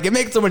 but I'm like, it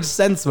makes so much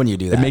sense when you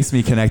do that. It makes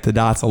me connect the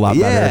dots a lot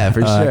better. Yeah,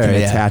 for sure. Can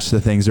attach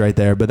to things right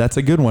there, but that's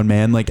a good one,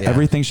 man. Like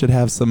everything should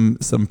have some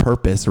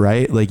purpose,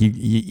 right? Like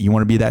you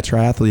want to be that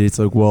triathlete. It's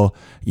like, well,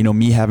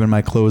 me having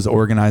my clothes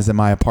organized in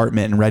my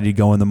apartment and ready to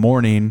go in the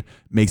morning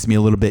makes me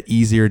a little bit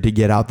easier to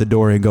get out the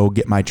door and go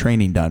get my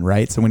training done,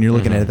 right? So when you're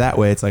looking at it that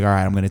way, it's like, all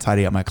right, I'm going to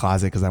tidy up my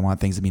closet because I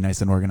want things to be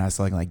nice and organized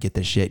so I can like get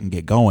this shit and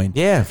get going.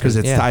 Yeah. Because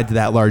it's tied to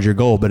that larger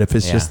goal. But if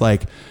it's just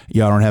like, I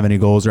don't have any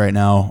goals right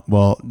now,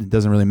 well, it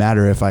doesn't really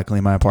matter if I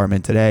clean my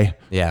apartment today.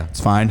 Yeah.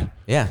 It's fine.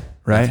 Yeah.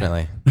 Right?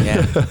 Definitely.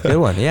 Yeah. Good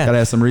one. Yeah. Gotta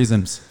have some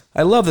reasons.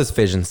 I love this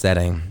vision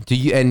setting.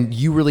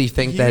 You really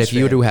think that if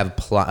you were to have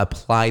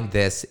applied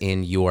this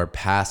in your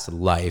past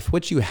life,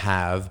 which you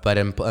have, but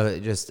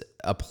just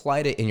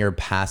applied it in your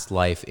past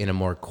life in a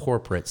more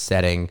corporate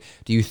setting,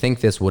 do you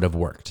think this would have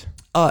worked?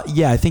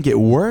 Yeah, I think it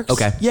works.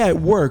 Okay. Yeah, it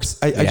works.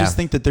 I just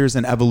think that there's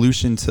an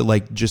evolution to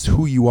like just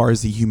who you are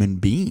as a human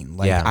being.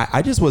 Like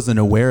I just wasn't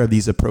aware of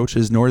these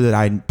approaches, nor did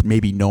I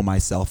maybe know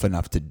myself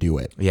enough to do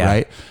it. Yeah.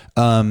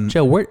 Right.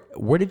 Joe,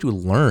 where did you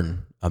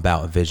learn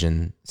about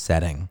vision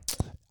setting?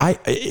 I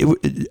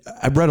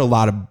read a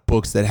lot of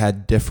books that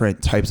had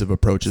different types of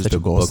approaches to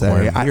goal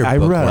setting. I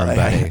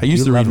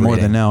used to read more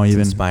than now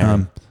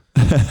even.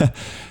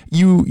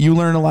 You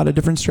learn a lot of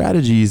different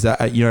strategies.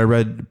 I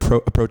read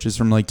approaches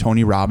from like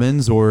Tony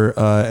Robbins or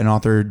an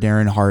author,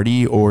 Darren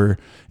Hardy, or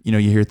you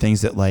hear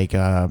things that like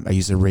I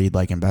used to read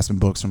like investment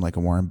books from like a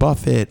Warren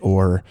Buffett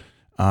or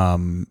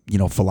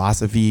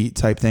philosophy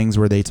type things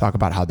where they talk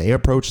about how they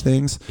approach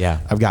things.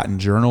 Yeah. I've gotten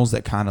journals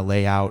that kind of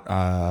lay out,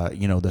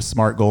 the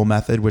SMART goal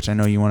method, which I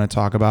know you want to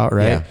talk about,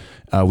 right?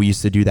 Yeah. We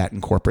used to do that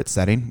in corporate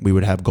setting. We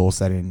would have goal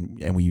setting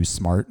and we use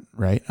SMART,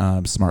 right?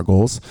 SMART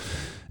goals.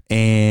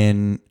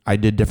 And I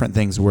did different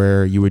things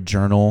where you would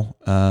journal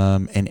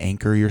and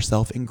anchor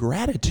yourself in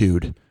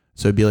gratitude.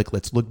 So it'd be like,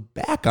 let's look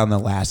back on the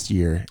last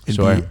year and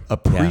be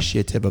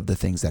appreciative of the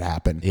things that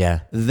happened. Yeah.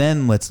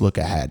 Then let's look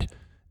ahead.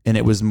 And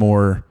it was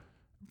more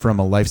from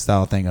a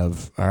lifestyle thing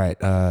of, all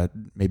right,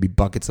 maybe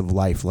buckets of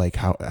life, like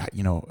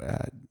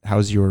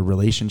how's your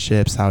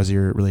relationships? How's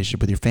your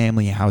relationship with your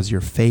family? How's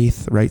your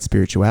faith, right?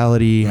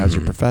 Spirituality, how's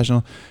your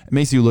professional? It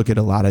makes you look at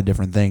a lot of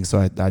different things. So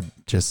I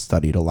just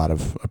studied a lot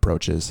of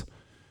approaches,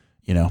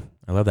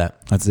 I love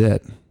that. That's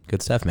it.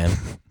 Good stuff, man.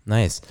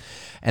 Nice.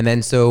 And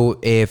then, so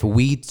if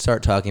we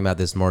start talking about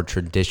this more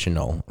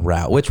traditional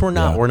route, which we're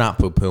not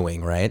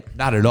poo-pooing, right?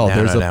 Not at all.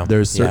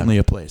 There's certainly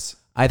a place.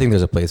 I think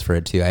there's a place for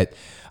it too.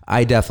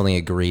 I definitely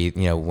agree.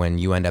 When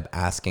you end up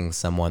asking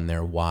someone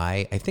their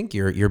why, I think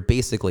you're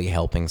basically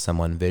helping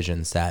someone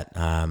vision set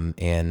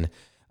in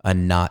a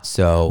not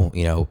so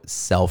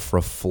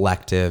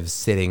self-reflective,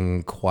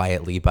 sitting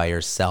quietly by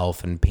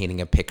yourself and painting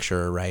a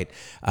picture, right?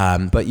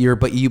 But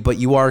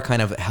you are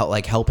kind of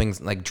helping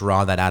like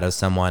draw that out of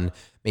someone.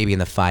 Maybe in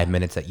the 5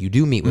 minutes that you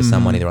do meet with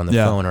someone, either on the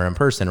phone or in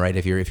person, right?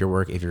 If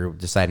you're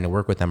deciding to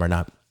work with them or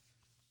not.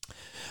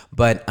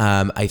 But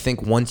I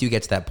think once you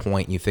get to that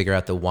point, you figure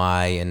out the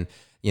why, and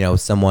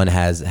someone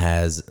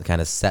has kind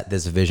of set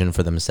this vision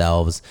for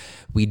themselves.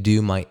 We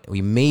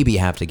maybe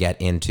have to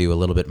get into a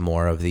little bit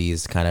more of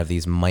these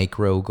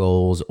micro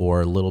goals,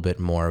 or a little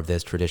bit more of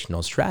this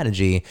traditional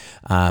strategy,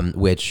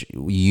 which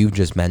you've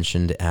just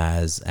mentioned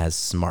as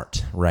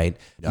SMART, right?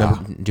 Do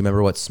you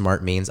remember what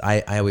SMART means?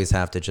 I always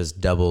have to just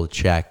double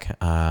check.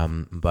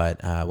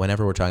 But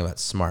whenever we're talking about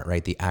SMART,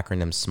 right? The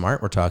acronym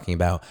SMART, we're talking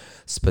about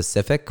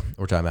specific,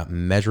 we're talking about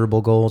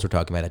measurable goals, we're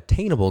talking about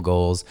attainable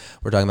goals,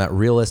 we're talking about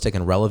realistic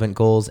and relevant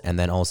goals, and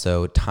then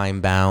also time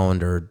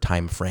bound or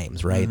time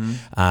frames, right?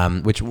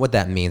 What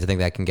that means, I think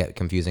that can get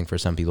confusing for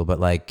some people, but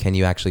like, can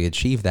you actually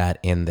achieve that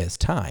in this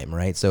time,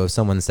 right? So if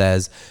someone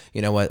says,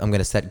 you know what, I'm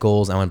going to set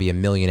goals, I want to be a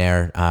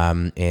millionaire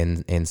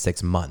in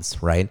 6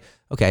 months, right?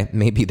 okay,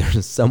 maybe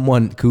there's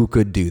someone who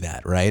could do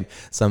that, right?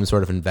 Some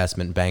sort of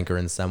investment banker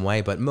in some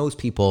way. But most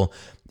people,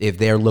 if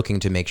they're looking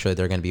to make sure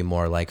they're going to be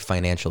more like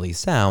financially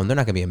sound, they're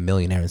not going to be a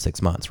millionaire in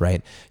 6 months,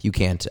 right? You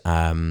can't,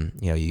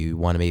 you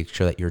want to make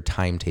sure that your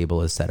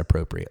timetable is set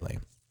appropriately.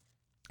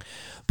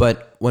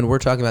 But when we're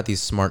talking about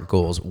these SMART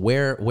goals,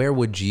 where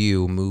would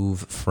you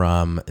move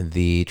from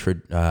the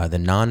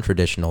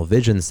non-traditional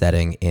vision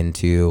setting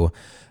into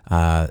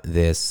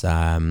this?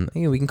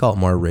 We can call it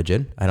more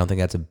rigid. I don't think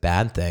that's a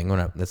bad thing. I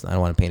don't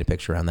want to paint a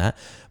picture around that.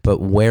 But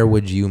where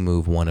would you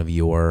move one of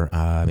your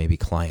maybe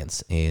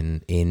clients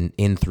in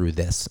through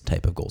this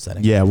type of goal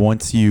setting? Yeah,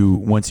 once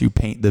you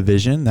paint the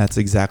vision, that's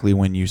exactly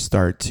when you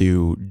start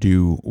to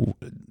do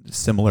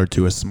similar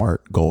to a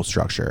SMART goal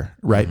structure,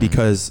 right?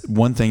 Because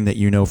one thing that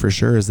you know for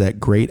sure is that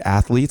great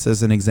athletes,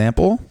 as an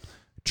example,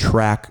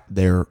 track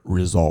their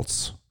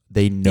results.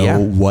 They know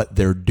what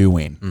they're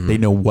doing. They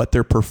know what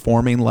they're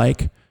performing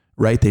like,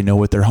 right? They know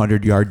what their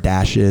 100-yard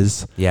dash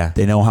is. Yeah.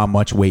 They know how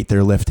much weight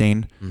they're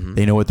lifting.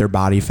 They know what their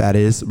body fat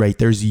is, right?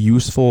 There's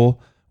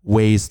useful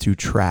ways to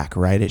track,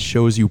 right? It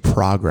shows you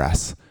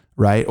progress,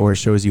 right? Or it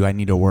shows you, I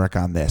need to work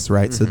on this,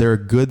 right? So there are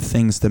good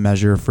things to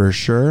measure for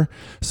sure.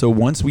 So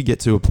once we get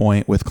to a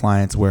point with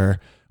clients where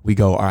we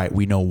go, all right,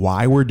 we know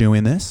why we're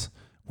doing this.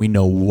 We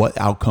know what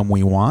outcome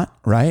we want,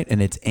 right?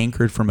 And it's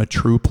anchored from a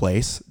true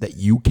place that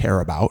you care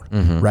about,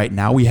 right?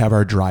 Now we have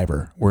our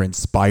driver. We're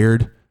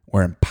inspired.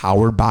 We're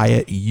empowered by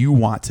it. You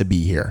want to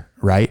be here,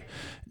 right?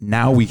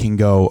 Now we can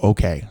go,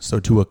 okay, so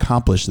to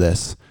accomplish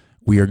this,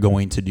 we are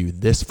going to do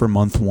this for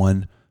month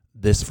 1,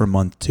 this for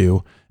month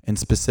 2. And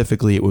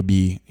specifically, it would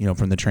be,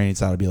 from the training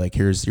side, it would be like,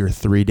 here's your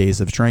 3 days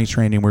of strength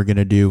training we're going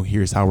to do.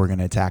 Here's how we're going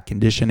to attack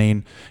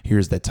conditioning.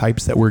 Here's the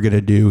types that we're going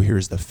to do.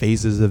 Here's the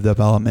phases of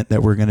development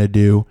that we're going to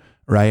do,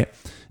 right?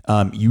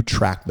 You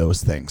track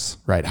those things,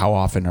 right? How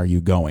often are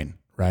you going,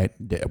 right?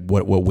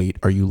 What weight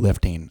are you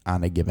lifting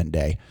on a given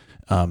day?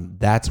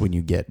 That's when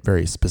you get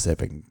very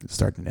specific and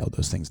start to nail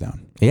those things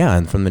down. Yeah.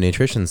 And from the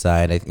nutrition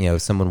side,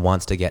 if someone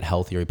wants to get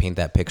healthier, we paint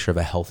that picture of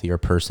a healthier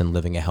person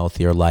living a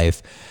healthier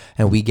life.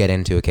 And we get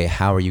into, okay,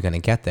 how are you going to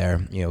get there?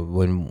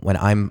 When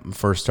I'm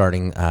first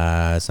starting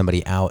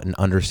somebody out and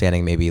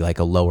understanding maybe like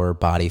a lower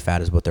body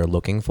fat is what they're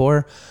looking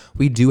for,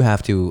 we do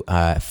have to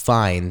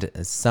find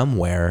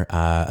somewhere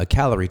a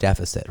calorie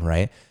deficit,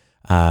 right?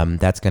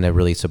 That's going to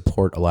really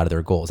support a lot of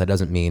their goals. That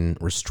doesn't mean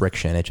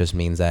restriction. It just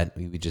means that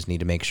we just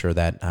need to make sure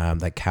that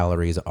that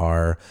calories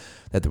are,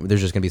 that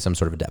there's just going to be some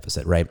sort of a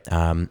deficit, right?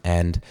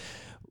 And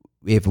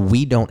if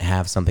we don't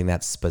have something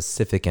that's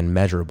specific and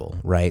measurable,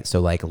 right?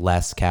 So like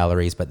less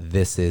calories, but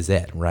this is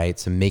it, right?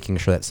 So making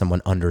sure that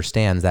someone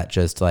understands that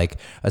just like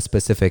a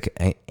specific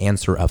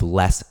answer of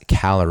less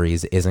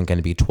calories isn't going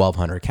to be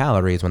 1,200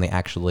 calories when they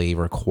actually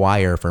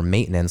require for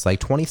maintenance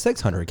like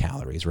 2,600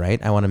 calories, right?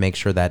 I want to make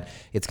sure that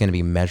it's going to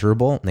be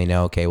measurable. And they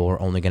know, okay, well,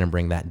 we're only going to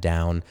bring that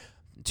down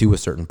to a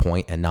certain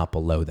point and not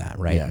below that,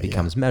 right? It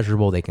becomes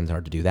measurable. They can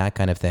start to do that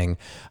kind of thing.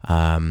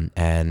 So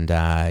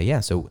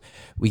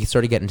we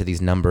start to get into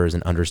these numbers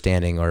and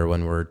understanding, or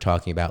when we're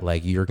talking about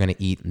like, you're going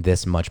to eat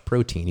this much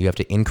protein, you have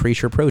to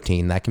increase your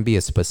protein. That can be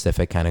a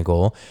specific kind of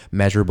goal.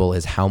 Measurable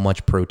is how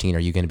much protein are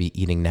you going to be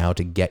eating now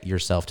to get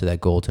yourself to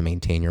that goal to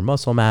maintain your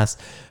muscle mass.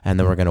 And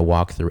then we're going to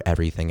walk through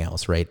everything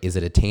else, right? Is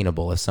it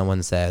attainable? If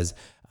someone says,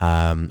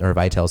 or if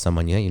I tell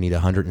someone, you need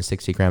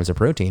 160 grams of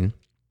protein,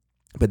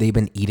 but they've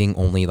been eating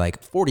only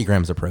like 40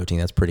 grams of protein.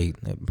 That's I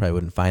probably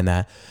wouldn't find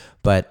that.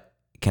 But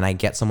can I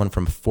get someone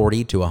from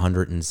 40 to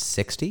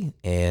 160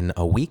 in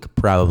a week?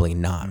 Probably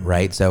not,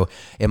 right? So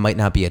it might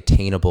not be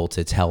attainable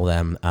to tell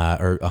them,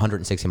 or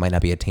 160 might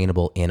not be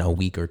attainable in a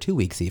week or 2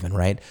 weeks even,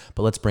 right?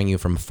 But let's bring you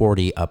from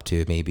 40 up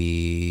to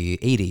maybe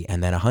 80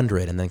 and then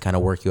 100 and then kind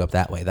of work you up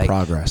that way. Like,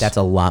 Progress. That's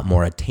a lot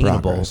more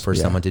attainable for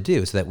someone to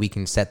do, so that we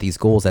can set these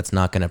goals. That's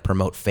not going to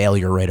promote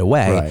failure right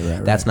away.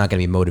 Right. That's not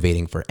going to be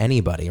motivating for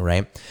anybody,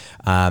 right?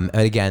 And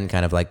again,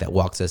 kind of like that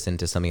walks us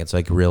into something that's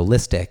like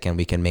realistic, and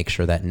we can make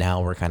sure that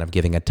now we're kind of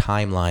giving a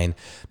timeline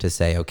to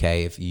say,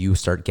 okay, if you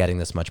start getting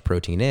this much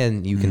protein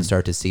in, you can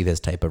start to see this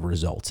type of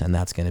results, and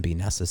that's going to be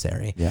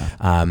necessary.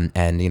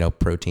 And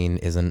protein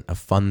isn't a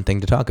fun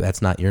thing to talk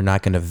about. You're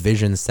not going to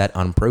vision set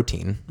on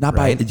protein. Not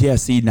by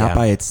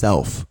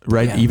itself,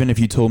 right? Yeah. Even if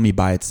you told me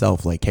by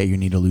itself, like, hey, you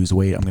need to lose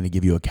weight, I'm going to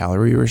give you a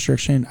calorie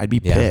restriction, I'd be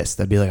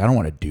pissed. I'd be like, I don't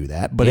want to do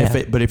that. But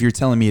if you're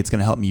telling me it's going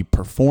to help me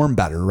perform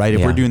better, right?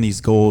 If we're doing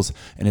these goals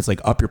and it's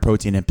like up your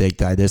protein intake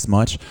by this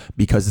much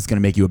because it's going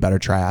to make you a better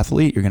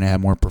triathlete, you're going to have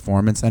more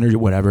performance energy,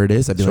 whatever it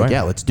is, I'd be like,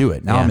 yeah, let's do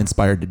it. Now I'm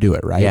inspired to do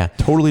it, right? Yeah.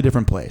 Totally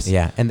different place.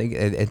 Yeah. And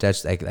it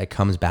just it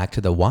comes back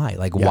to the why.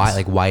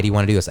 Why do you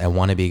want to do this? I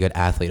want to be a good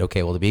athlete.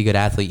 Okay, well, to be a good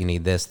athlete, you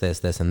need this,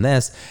 this, this, and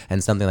this.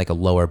 And something like a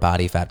lower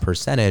body fat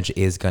percentage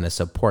is going to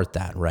support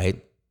that,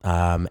 right?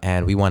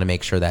 And we want to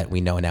make sure that we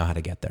know now how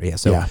to get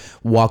there.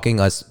 Walking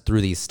us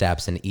through these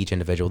steps in each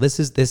individual. This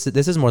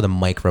is more the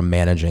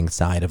micromanaging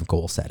side of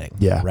goal setting.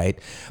 Right.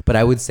 But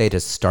I would say to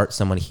start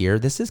someone here,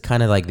 this is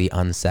kind of like the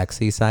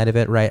unsexy side of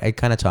it, right? I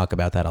kind of talk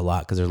about that a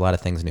lot because there's a lot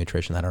of things in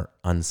nutrition that are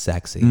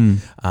unsexy.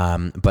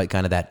 But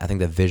kind of that, I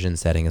think the vision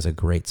setting is a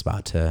great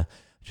spot to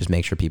just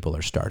make sure people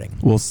are starting.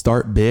 Well,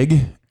 start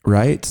big,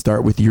 right?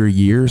 Start with your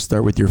year,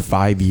 start with your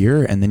 5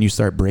 year, and then you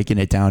start breaking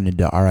it down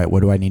into, all right,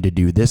 what do I need to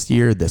do this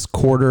year, this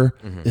quarter,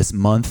 this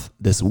month,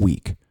 this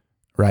week,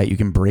 right? You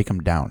can break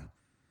them down.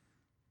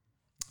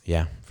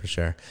 Yeah, for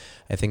sure.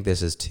 I think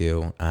this is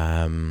too,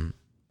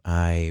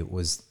 I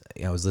was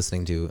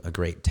listening to a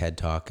great TED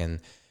Talk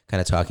and kind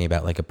of talking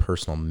about like a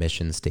personal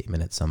mission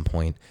statement at some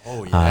point.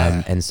 Oh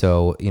yeah. And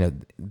so,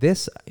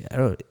 this,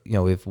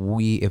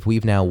 if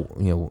we've now,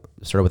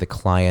 started with a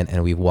client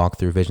and we've walked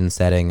through vision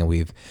setting and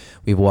we've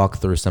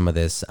walked through some of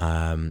this,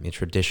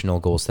 traditional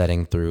goal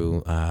setting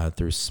through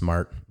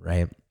SMART,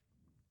 right?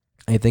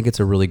 I think it's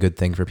a really good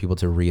thing for people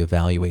to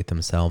reevaluate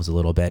themselves a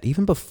little bit,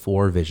 even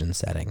before vision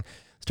setting.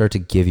 Start to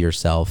give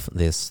yourself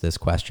this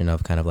question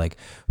of kind of like,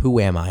 who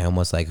am I?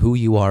 Almost like who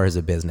you are as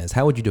a business.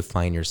 How would you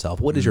define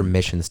yourself? What is your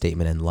mission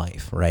statement in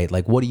life, right?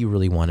 Like, what do you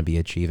really want to be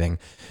achieving?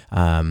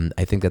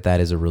 I think that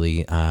is a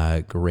really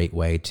great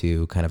way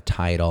to kind of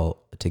tie it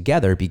all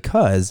together,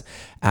 because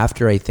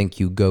after I think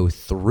you go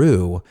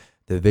through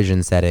the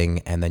vision setting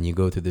and then you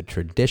go through the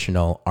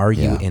traditional, are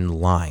you in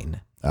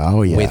line?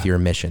 Oh yeah. With your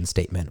mission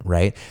statement,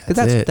 right?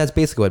 Because that's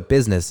basically what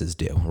businesses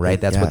do,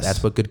 right?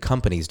 That's what good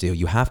companies do.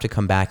 You have to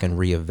come back and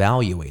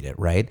reevaluate it,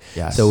 right?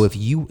 Yes. So if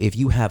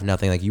you have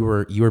nothing, like you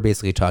were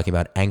basically talking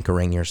about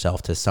anchoring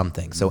yourself to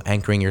something. So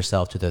anchoring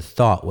yourself to the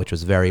thought, which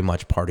was very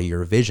much part of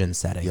your vision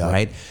setting,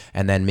 right?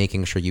 And then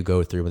making sure you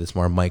go through this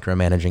more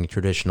micromanaging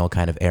traditional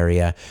kind of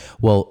area.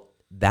 Well,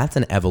 that's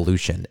an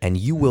evolution, and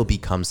you will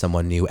become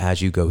someone new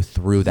as you go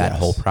through that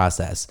whole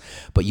process.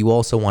 But you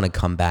also want to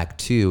come back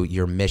to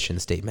your mission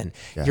statement,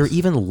 your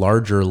even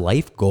larger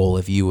life goal,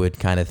 if you would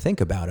kind of think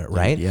about it,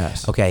 right?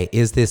 Yes. Okay,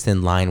 is this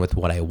in line with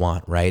what I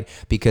want, right?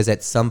 Because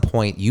at some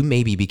point you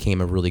maybe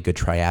became a really good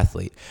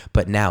triathlete,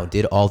 but now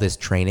did all this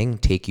training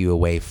take you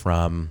away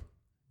from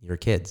your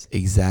kids?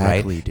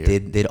 Exactly, right?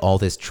 dude. Did all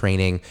this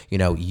training,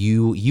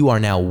 you are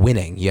now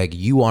winning.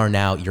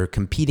 You're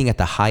competing at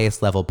the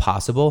highest level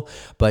possible,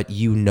 but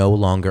you no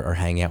longer are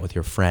hanging out with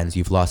your friends.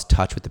 You've lost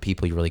touch with the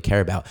people you really care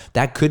about.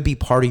 That could be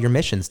part of your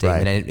mission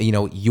statement. Right.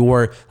 And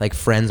your like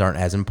friends aren't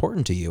as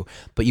important to you,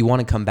 but you want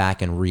to come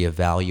back and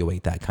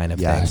reevaluate that kind of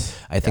thing.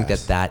 I think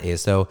that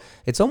is, so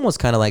it's almost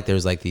kind of like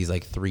there's like these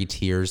like 3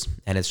 tiers,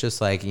 and it's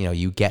just like,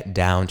 you get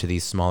down to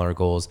these smaller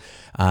goals.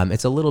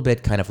 It's a little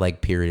bit kind of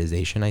like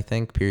periodization, I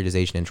think.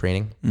 Periodization in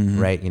training,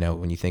 right?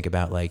 When you think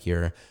about like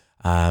your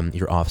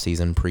off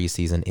season,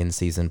 pre-season, in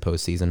season,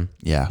 post season.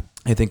 Yeah.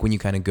 I think when you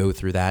kind of go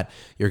through that,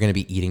 you're going to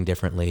be eating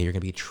differently. You're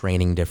going to be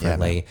training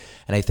differently.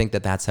 And I think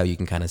that's how you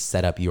can kind of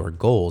set up your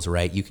goals,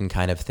 right? You can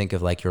kind of think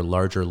of like your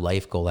larger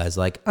life goal as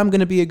like, I'm going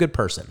to be a good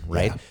person,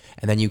 right?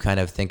 And then you kind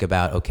of think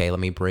about, okay, let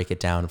me break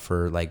it down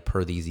for like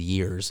per these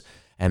years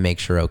and make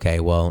sure, okay,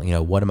 well,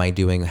 what am I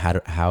doing? How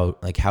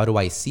do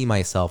I see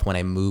myself when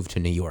I move to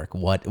New York?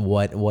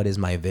 What is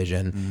my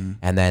vision?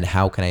 And then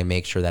how can I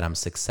make sure that I'm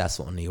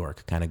successful in New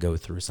York? Kind of go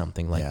through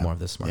something like more of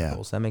the SMART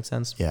goals. That makes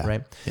sense? Yeah.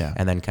 Right? Yeah.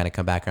 And then kind of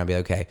come back around and be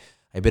like, okay,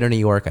 I've been in New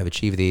York. I've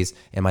achieved these.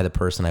 Am I the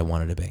person I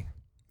wanted to be?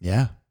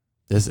 Yeah.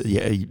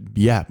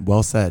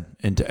 Well said.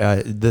 And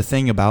the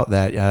thing about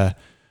that,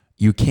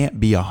 you can't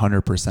be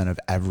 100% of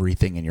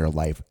everything in your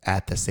life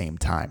at the same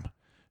time.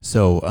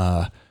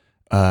 So,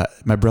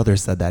 my brother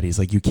said that. He's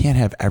like, you can't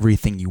have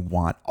everything you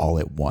want all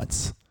at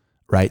once,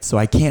 right? So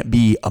I can't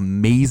be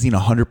amazing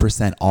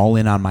 100% all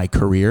in on my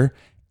career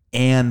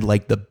and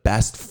like the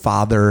best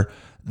father,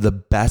 the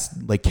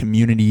best like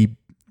community,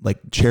 like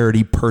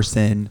charity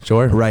person,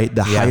 right?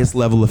 The highest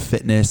level of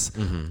fitness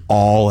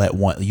all at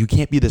once. You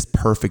can't be this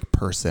perfect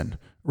person,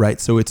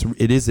 right? So it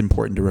is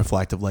important to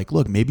reflect of like,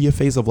 look, maybe a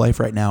phase of life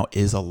right now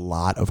is a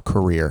lot of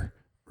career,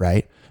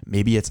 right?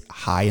 Maybe it's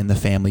high in the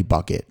family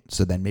bucket.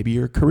 So then maybe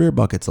your career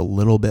bucket's a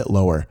little bit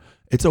lower.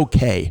 It's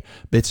okay.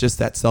 But it's just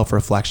that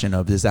self-reflection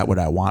of, is that what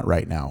I want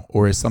right now?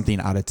 Or is something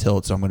out of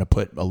tilt? So I'm going to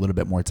put a little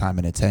bit more time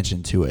and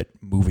attention to it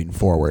moving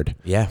forward.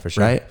 Yeah, for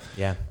sure. Right?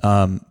 Yeah.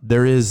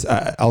 There is,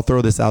 I'll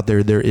throw this out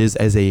there. There is,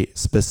 as a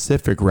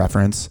specific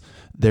reference,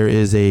 there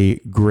is a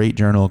great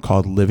journal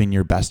called Living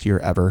Your Best Year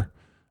Ever.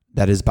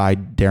 That is by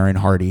Darren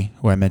Hardy,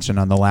 who I mentioned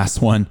on the last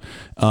one.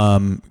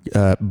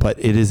 But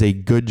it is a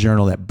good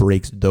journal that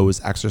breaks those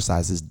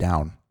exercises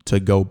down to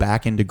go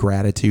back into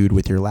gratitude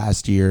with your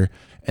last year,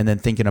 and then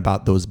thinking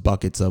about those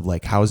buckets of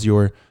like, how's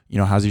your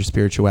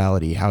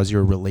spirituality? How's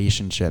your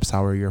relationships?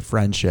 How are your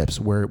friendships?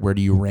 Where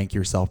do you rank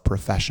yourself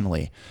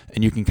professionally?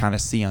 And you can kind of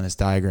see on this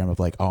diagram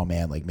of like, oh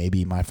man, like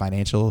maybe my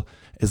financial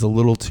is a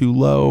little too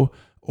low,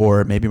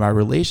 or maybe my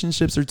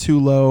relationships are too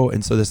low.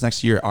 And so this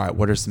next year, all right,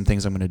 what are some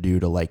things I'm going to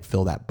do to like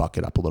fill that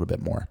bucket up a little bit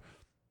more?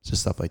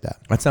 Just stuff like that.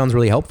 That sounds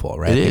really helpful,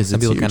 right? It is. Some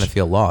people huge. kind of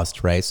feel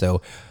lost, right?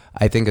 So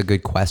I think a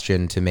good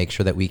question to make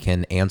sure that we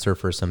can answer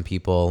for some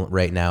people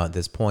right now at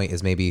this point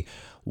is maybe,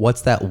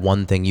 what's that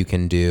one thing you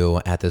can do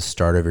at the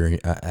start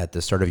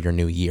of your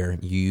new year?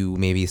 You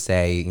maybe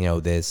say,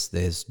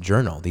 this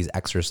journal, these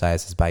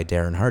exercises by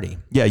Darren Hardy.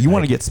 Yeah, you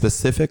want to get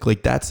specific.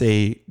 Like that's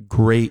a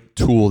great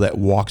tool that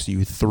walks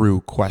you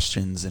through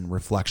questions and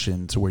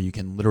reflection to where you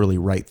can literally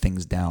write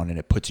things down and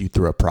it puts you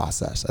through a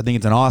process. I think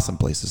it's an awesome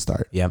place to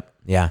start. Yep.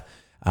 Yeah.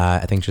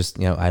 I think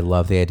I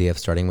love the idea of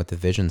starting with the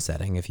vision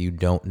setting. If you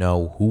don't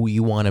know who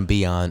you want to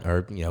be on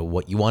or,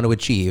 what you want to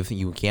achieve,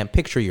 you can't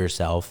picture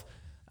yourself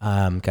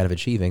kind of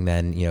achieving,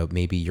 then,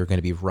 maybe you're going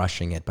to be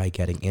rushing it by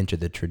getting into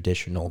the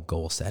traditional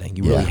goal setting.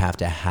 You really have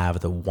to have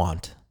the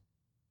want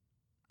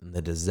and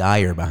the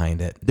desire behind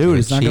it. Dude,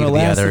 it's not going to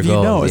last if you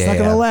know. It's not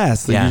going to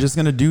last. Like, you're just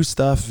going to do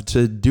stuff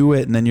to do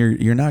it, and then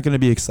you're not going to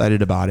be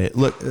excited about it.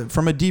 Look,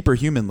 from a deeper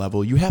human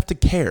level, you have to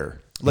care.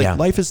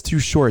 Life is too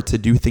short to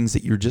do things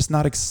that you're just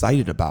not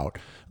excited about.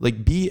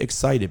 Like, be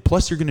excited.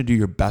 Plus, you're going to do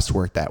your best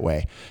work that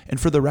way. And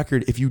for the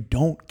record, if you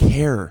don't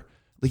care,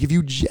 like if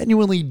you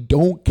genuinely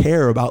don't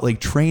care about like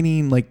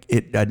training like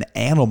an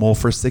animal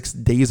for 6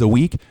 days a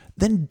week,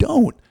 then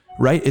don't,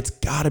 right? It's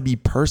got to be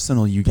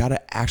personal. You got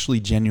to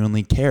actually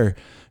genuinely care,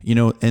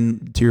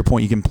 and to your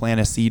point, you can plant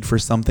a seed for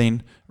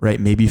something, right?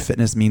 Maybe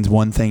fitness means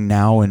one thing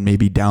now and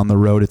maybe down the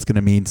road it's going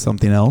to mean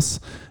something else.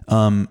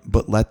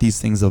 But let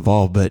these things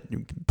evolve. But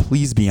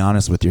please be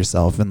honest with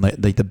yourself. And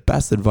like the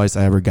best advice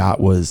I ever got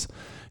was,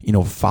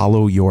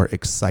 follow your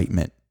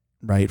excitement,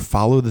 right?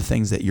 Follow the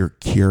things that you're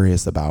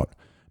curious about,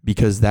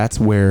 because that's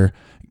where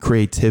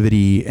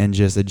creativity and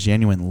just a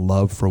genuine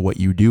love for what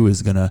you do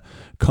is going to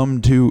come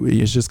to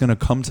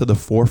the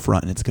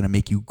forefront, and it's going to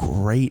make you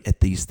great at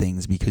these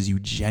things because you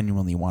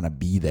genuinely want to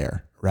be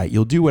there, right?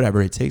 You'll do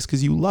whatever it takes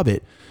because you love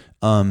it.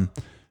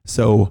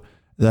 So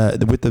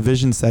with the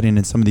vision setting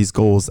and some of these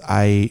goals,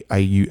 I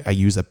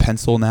use a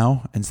pencil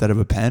now instead of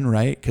a pen,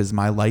 right? Because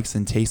my likes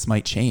and tastes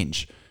might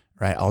change,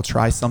 right? I'll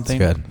try something.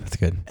 That's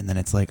good. And then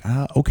it's like,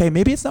 okay,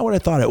 maybe it's not what I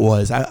thought it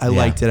was. I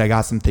liked it. I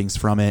got some things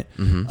from it.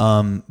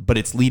 Mm-hmm. But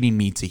it's leading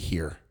me to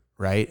here,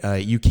 right?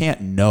 You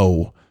can't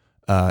know.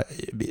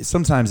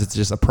 Sometimes it's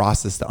just a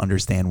process to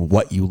understand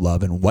what you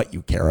love and what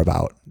you care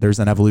about. There's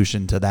an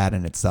evolution to that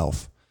in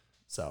itself.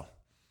 So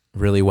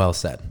really well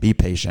said. Be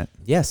patient.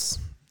 Yes.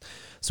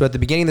 So at the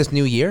beginning of this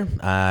new year,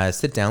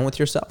 sit down with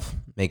yourself.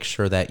 Make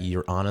sure that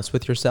you're honest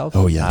with yourself.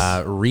 Oh,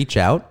 yes. Reach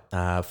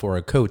out for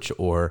a coach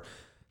or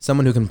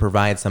someone who can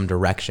provide some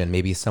direction,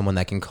 maybe someone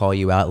that can call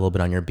you out a little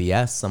bit on your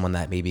BS, someone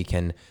that maybe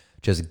can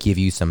just give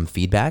you some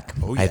feedback.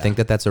 Oh, yeah. I think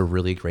that that's a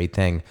really great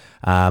thing.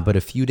 But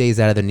a few days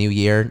out of the new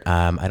year,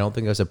 I don't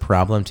think there's a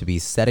problem to be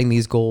setting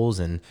these goals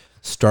and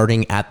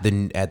starting at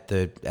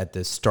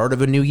the start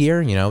of a new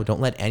year.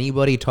 Don't let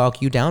anybody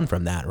talk you down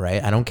from that,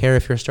 right? I don't care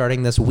if you're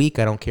starting this week.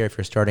 I don't care if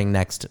you're starting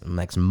next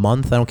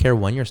month. I don't care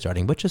when you're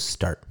starting, but just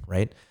start,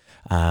 right?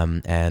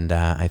 And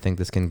I think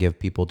this can give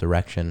people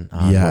direction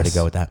on where to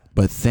go with that.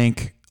 But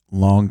think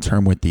long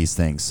term with these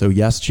things. So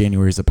yes,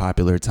 January is a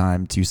popular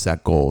time to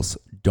set goals.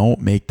 Don't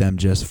make them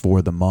just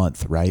for the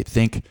month, right?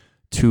 Think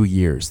 2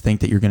 years. Think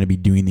that you're going to be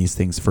doing these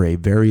things for a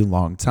very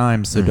long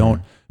time. So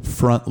don't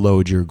front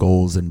load your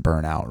goals and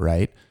burn out,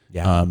 right?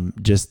 Yeah.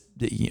 Just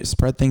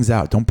spread things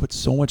out. Don't put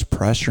so much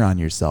pressure on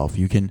yourself.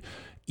 You can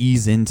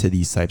ease into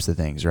these types of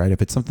things, right?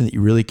 If it's something that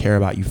you really care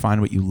about, you find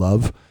what you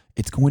love,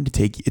 it's going to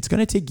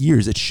take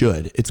years. It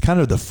should. It's kind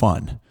of the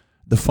fun.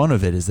 The fun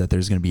of it is that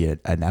there's going to be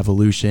an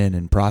evolution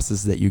and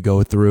process that you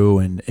go through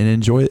and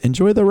enjoy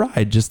the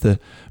ride. Just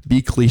to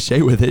be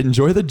cliche with it,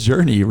 enjoy the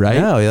journey, right?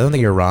 No, I don't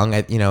think you're wrong.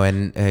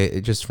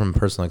 Just from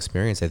personal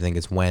experience, I think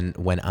it's when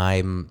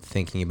I'm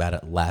thinking about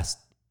it less,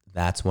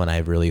 that's when I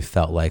really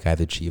felt like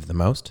I've achieved the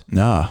most.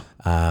 No.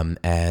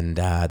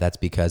 That's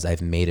because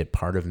I've made it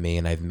part of me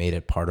and I've made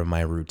it part of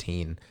my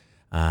routine.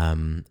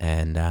 That's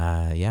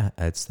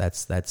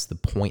the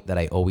point that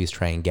I always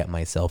try and get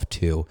myself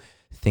to.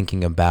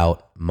 Thinking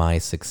about my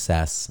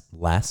success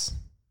less,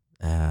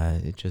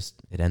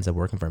 it ends up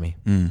working for me.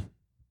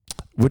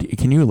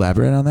 Can you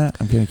elaborate on that?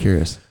 I'm kind of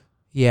curious.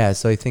 Yeah,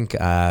 so I think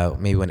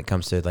maybe when it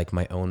comes to like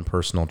my own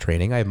personal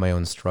training, I have my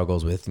own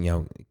struggles with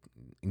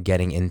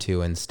getting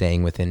into and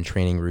staying within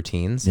training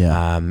routines.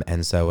 Yeah.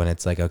 And so when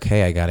it's like,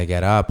 okay, I got to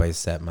get up, I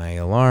set my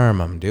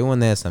alarm, I'm doing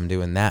this, I'm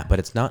doing that. But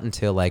it's not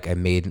until like I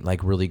made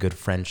like really good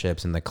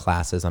friendships in the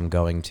classes I'm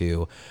going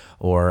to,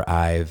 or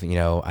I've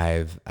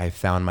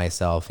found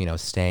myself,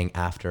 staying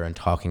after and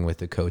talking with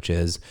the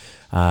coaches.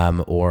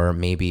 Or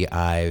maybe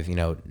I've,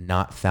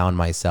 not found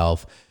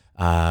myself,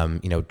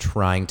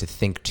 trying to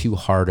think too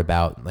hard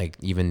about like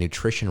even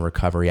nutrition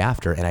recovery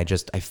after. And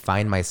I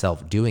find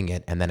myself doing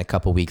it. And then a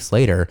couple weeks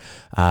later,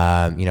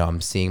 I'm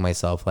seeing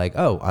myself like,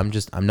 oh, I'm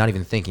not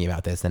even thinking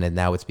about this. And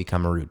now it's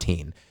become a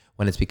routine.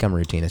 When it's become a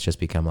routine, it's just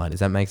become a lot. Does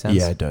that make sense?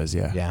 Yeah, it does.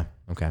 Yeah. Yeah.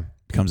 Okay.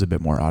 Becomes a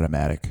bit more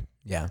automatic.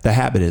 Yeah. The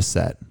habit is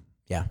set.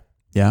 Yeah.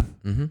 Yeah.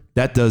 Mm-hmm.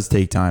 That does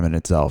take time in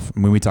itself. I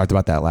mean, we talked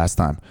about that last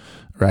time,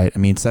 right? I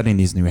mean, setting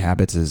these new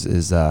habits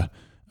is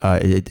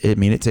I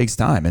mean, it takes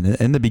time. And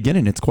in the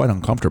beginning, it's quite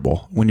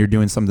uncomfortable when you're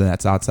doing something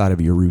that's outside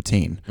of your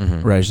routine,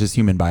 right? It's just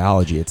human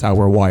biology. It's how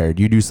we're wired.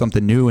 You do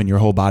something new and your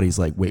whole body's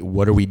like, wait,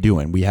 what are we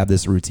doing? We have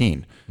this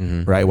routine,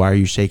 right? Why are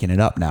you shaking it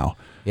up now?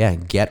 Yeah,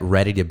 get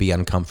ready to be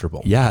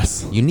uncomfortable.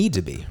 Yes. You need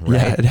to be,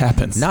 right? Yeah, it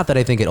happens. Not that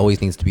I think it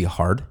always needs to be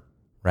hard,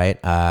 right?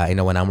 I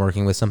know when I'm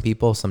working with some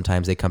people,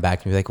 sometimes they come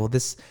back to me like, well,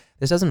 this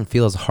doesn't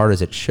feel as hard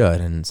as it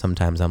should. And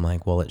sometimes I'm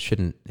like, well, it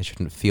shouldn't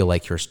feel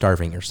like you're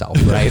starving yourself,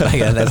 right? Like,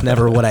 that's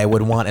never what I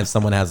would want if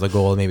someone has a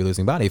goal of maybe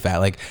losing body fat.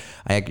 Like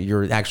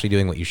you're actually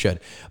doing what you should,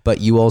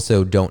 but you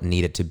also don't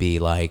need it to be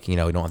like, you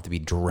don't have to be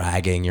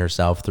dragging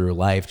yourself through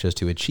life just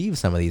to achieve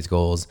some of these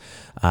goals.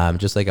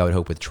 Just like I would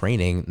hope with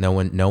training, no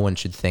one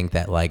should think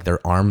that like their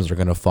arms are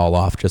going to fall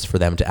off just for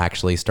them to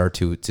actually start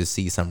to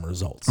see some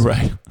results.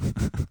 Right.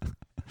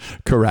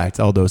 Correct.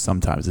 Although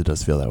sometimes it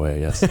does feel that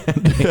way, yes.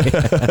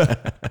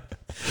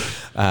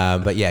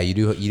 But yeah, you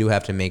do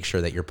have to make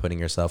sure that you're putting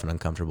yourself in an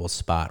uncomfortable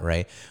spot,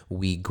 right?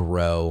 We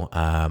grow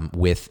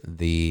with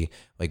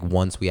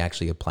once we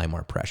actually apply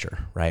more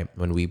pressure, right?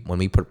 When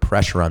we put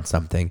pressure on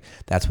something,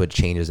 that's what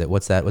changes it.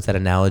 What's that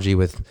analogy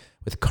with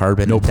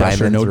carbon? No and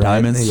pressure, diamonds, no right?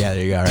 diamonds. Yeah,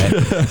 there you go,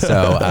 right?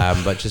 So,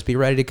 but just be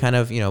ready to kind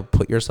of,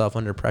 put yourself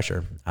under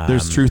pressure.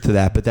 There's truth to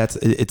that, but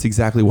it's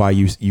exactly why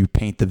you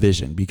paint the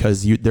vision,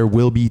 because there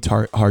will be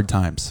hard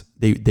times.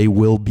 They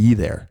will be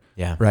there.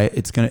 Yeah. Right.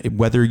 It's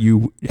whether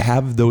you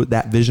have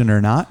that vision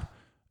or not,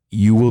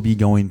 you will be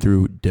going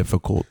through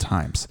difficult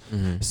times.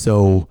 Mm-hmm.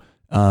 So,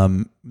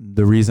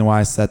 the reason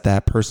why I set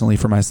that personally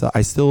for myself,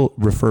 I still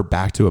refer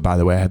back to it, by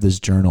the way. I have this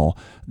journal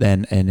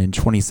and in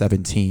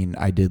 2017,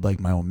 I did like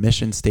my own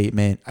mission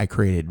statement. I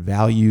created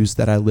values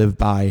that I live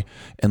by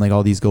and like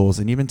all these goals.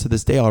 And even to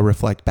this day, I'll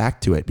reflect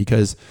back to it,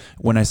 because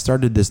when I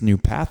started this new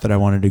path that I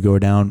wanted to go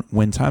down,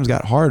 when times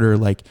got harder,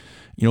 like,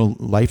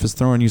 life is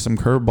throwing you some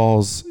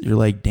curveballs. You're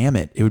like, damn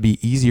it. It would be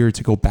easier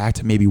to go back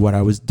to maybe what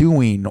I was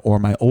doing or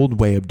my old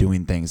way of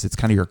doing things. It's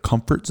kind of your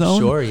comfort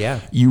zone. Sure. Yeah.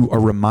 You are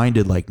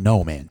reminded like,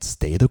 no, man,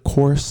 stay the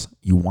course.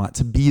 You want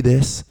to be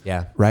this.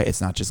 Yeah. Right.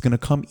 It's not just going to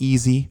come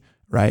easy.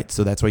 Right.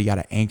 So that's why you got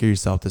to anchor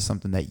yourself to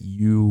something that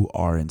you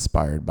are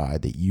inspired by,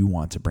 that you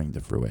want to bring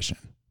to fruition.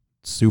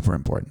 Super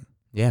important.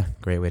 Yeah.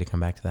 Great way to come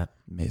back to that.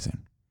 Amazing.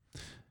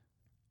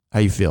 How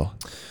you feel?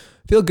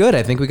 Feel good.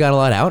 I think we got a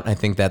lot out. I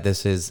think that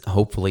this is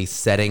hopefully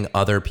setting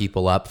other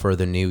people up for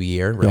the new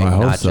year, right?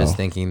 Not just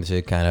thinking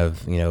to kind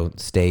of,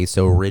 stay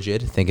so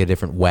rigid, think a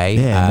different way.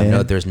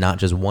 No, there's not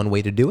just one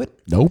way to do it.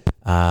 Nope.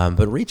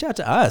 But reach out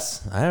to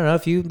us. I don't know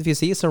if you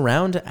see us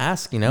around,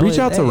 ask, reach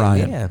out to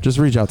Ryan. Yeah. Just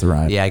reach out to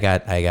Ryan. Yeah,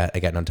 I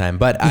got no time,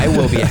 but I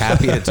will be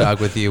happy to talk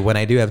with you when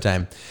I do have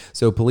time.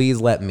 So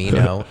please let me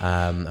know.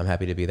 I'm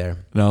happy to be there.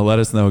 No, let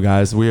us know,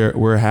 guys.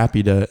 We're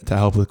happy to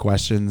help with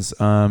questions.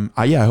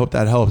 I hope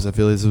that helps. I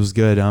feel this was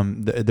good.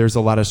 There's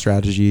a lot of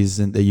strategies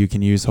that you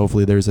can use.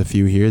 Hopefully there's a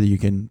few here that you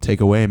can take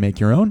away and make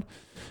your own.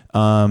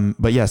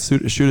 But yeah,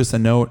 shoot us a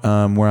note.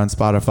 We're on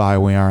Spotify.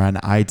 We are on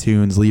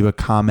iTunes. Leave a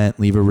comment,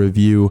 leave a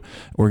review.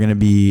 We're going to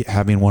be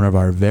having one of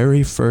our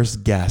very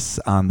first guests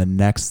on the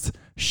next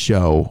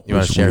show. You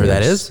want to share who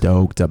that is?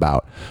 Stoked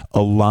about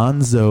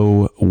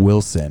Alonzo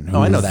Wilson. Who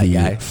I know is that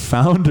guy.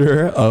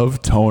 Founder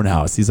of Tone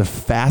House. He's a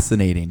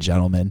fascinating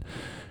gentleman.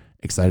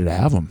 Excited to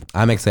have him.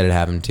 I'm excited to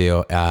have him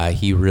too.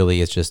 He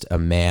really is just a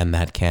man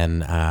that can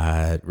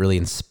really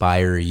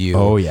inspire you.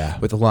 Oh yeah,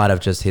 with a lot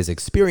of just his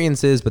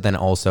experiences, but then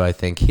also I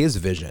think his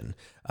vision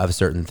of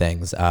certain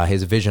things,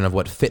 his vision of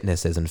what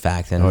fitness is, in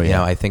fact. And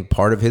I think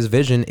part of his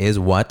vision is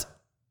what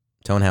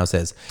Tone House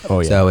is.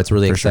 Oh yeah. So it's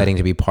really exciting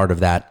to be part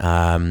of that.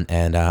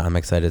 And I'm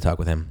excited to talk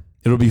with him.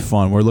 It'll be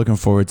fun. We're looking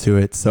forward to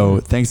it.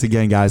 So thanks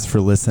again, guys, for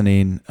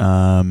listening.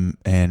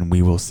 And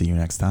we will see you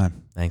next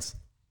time. Thanks.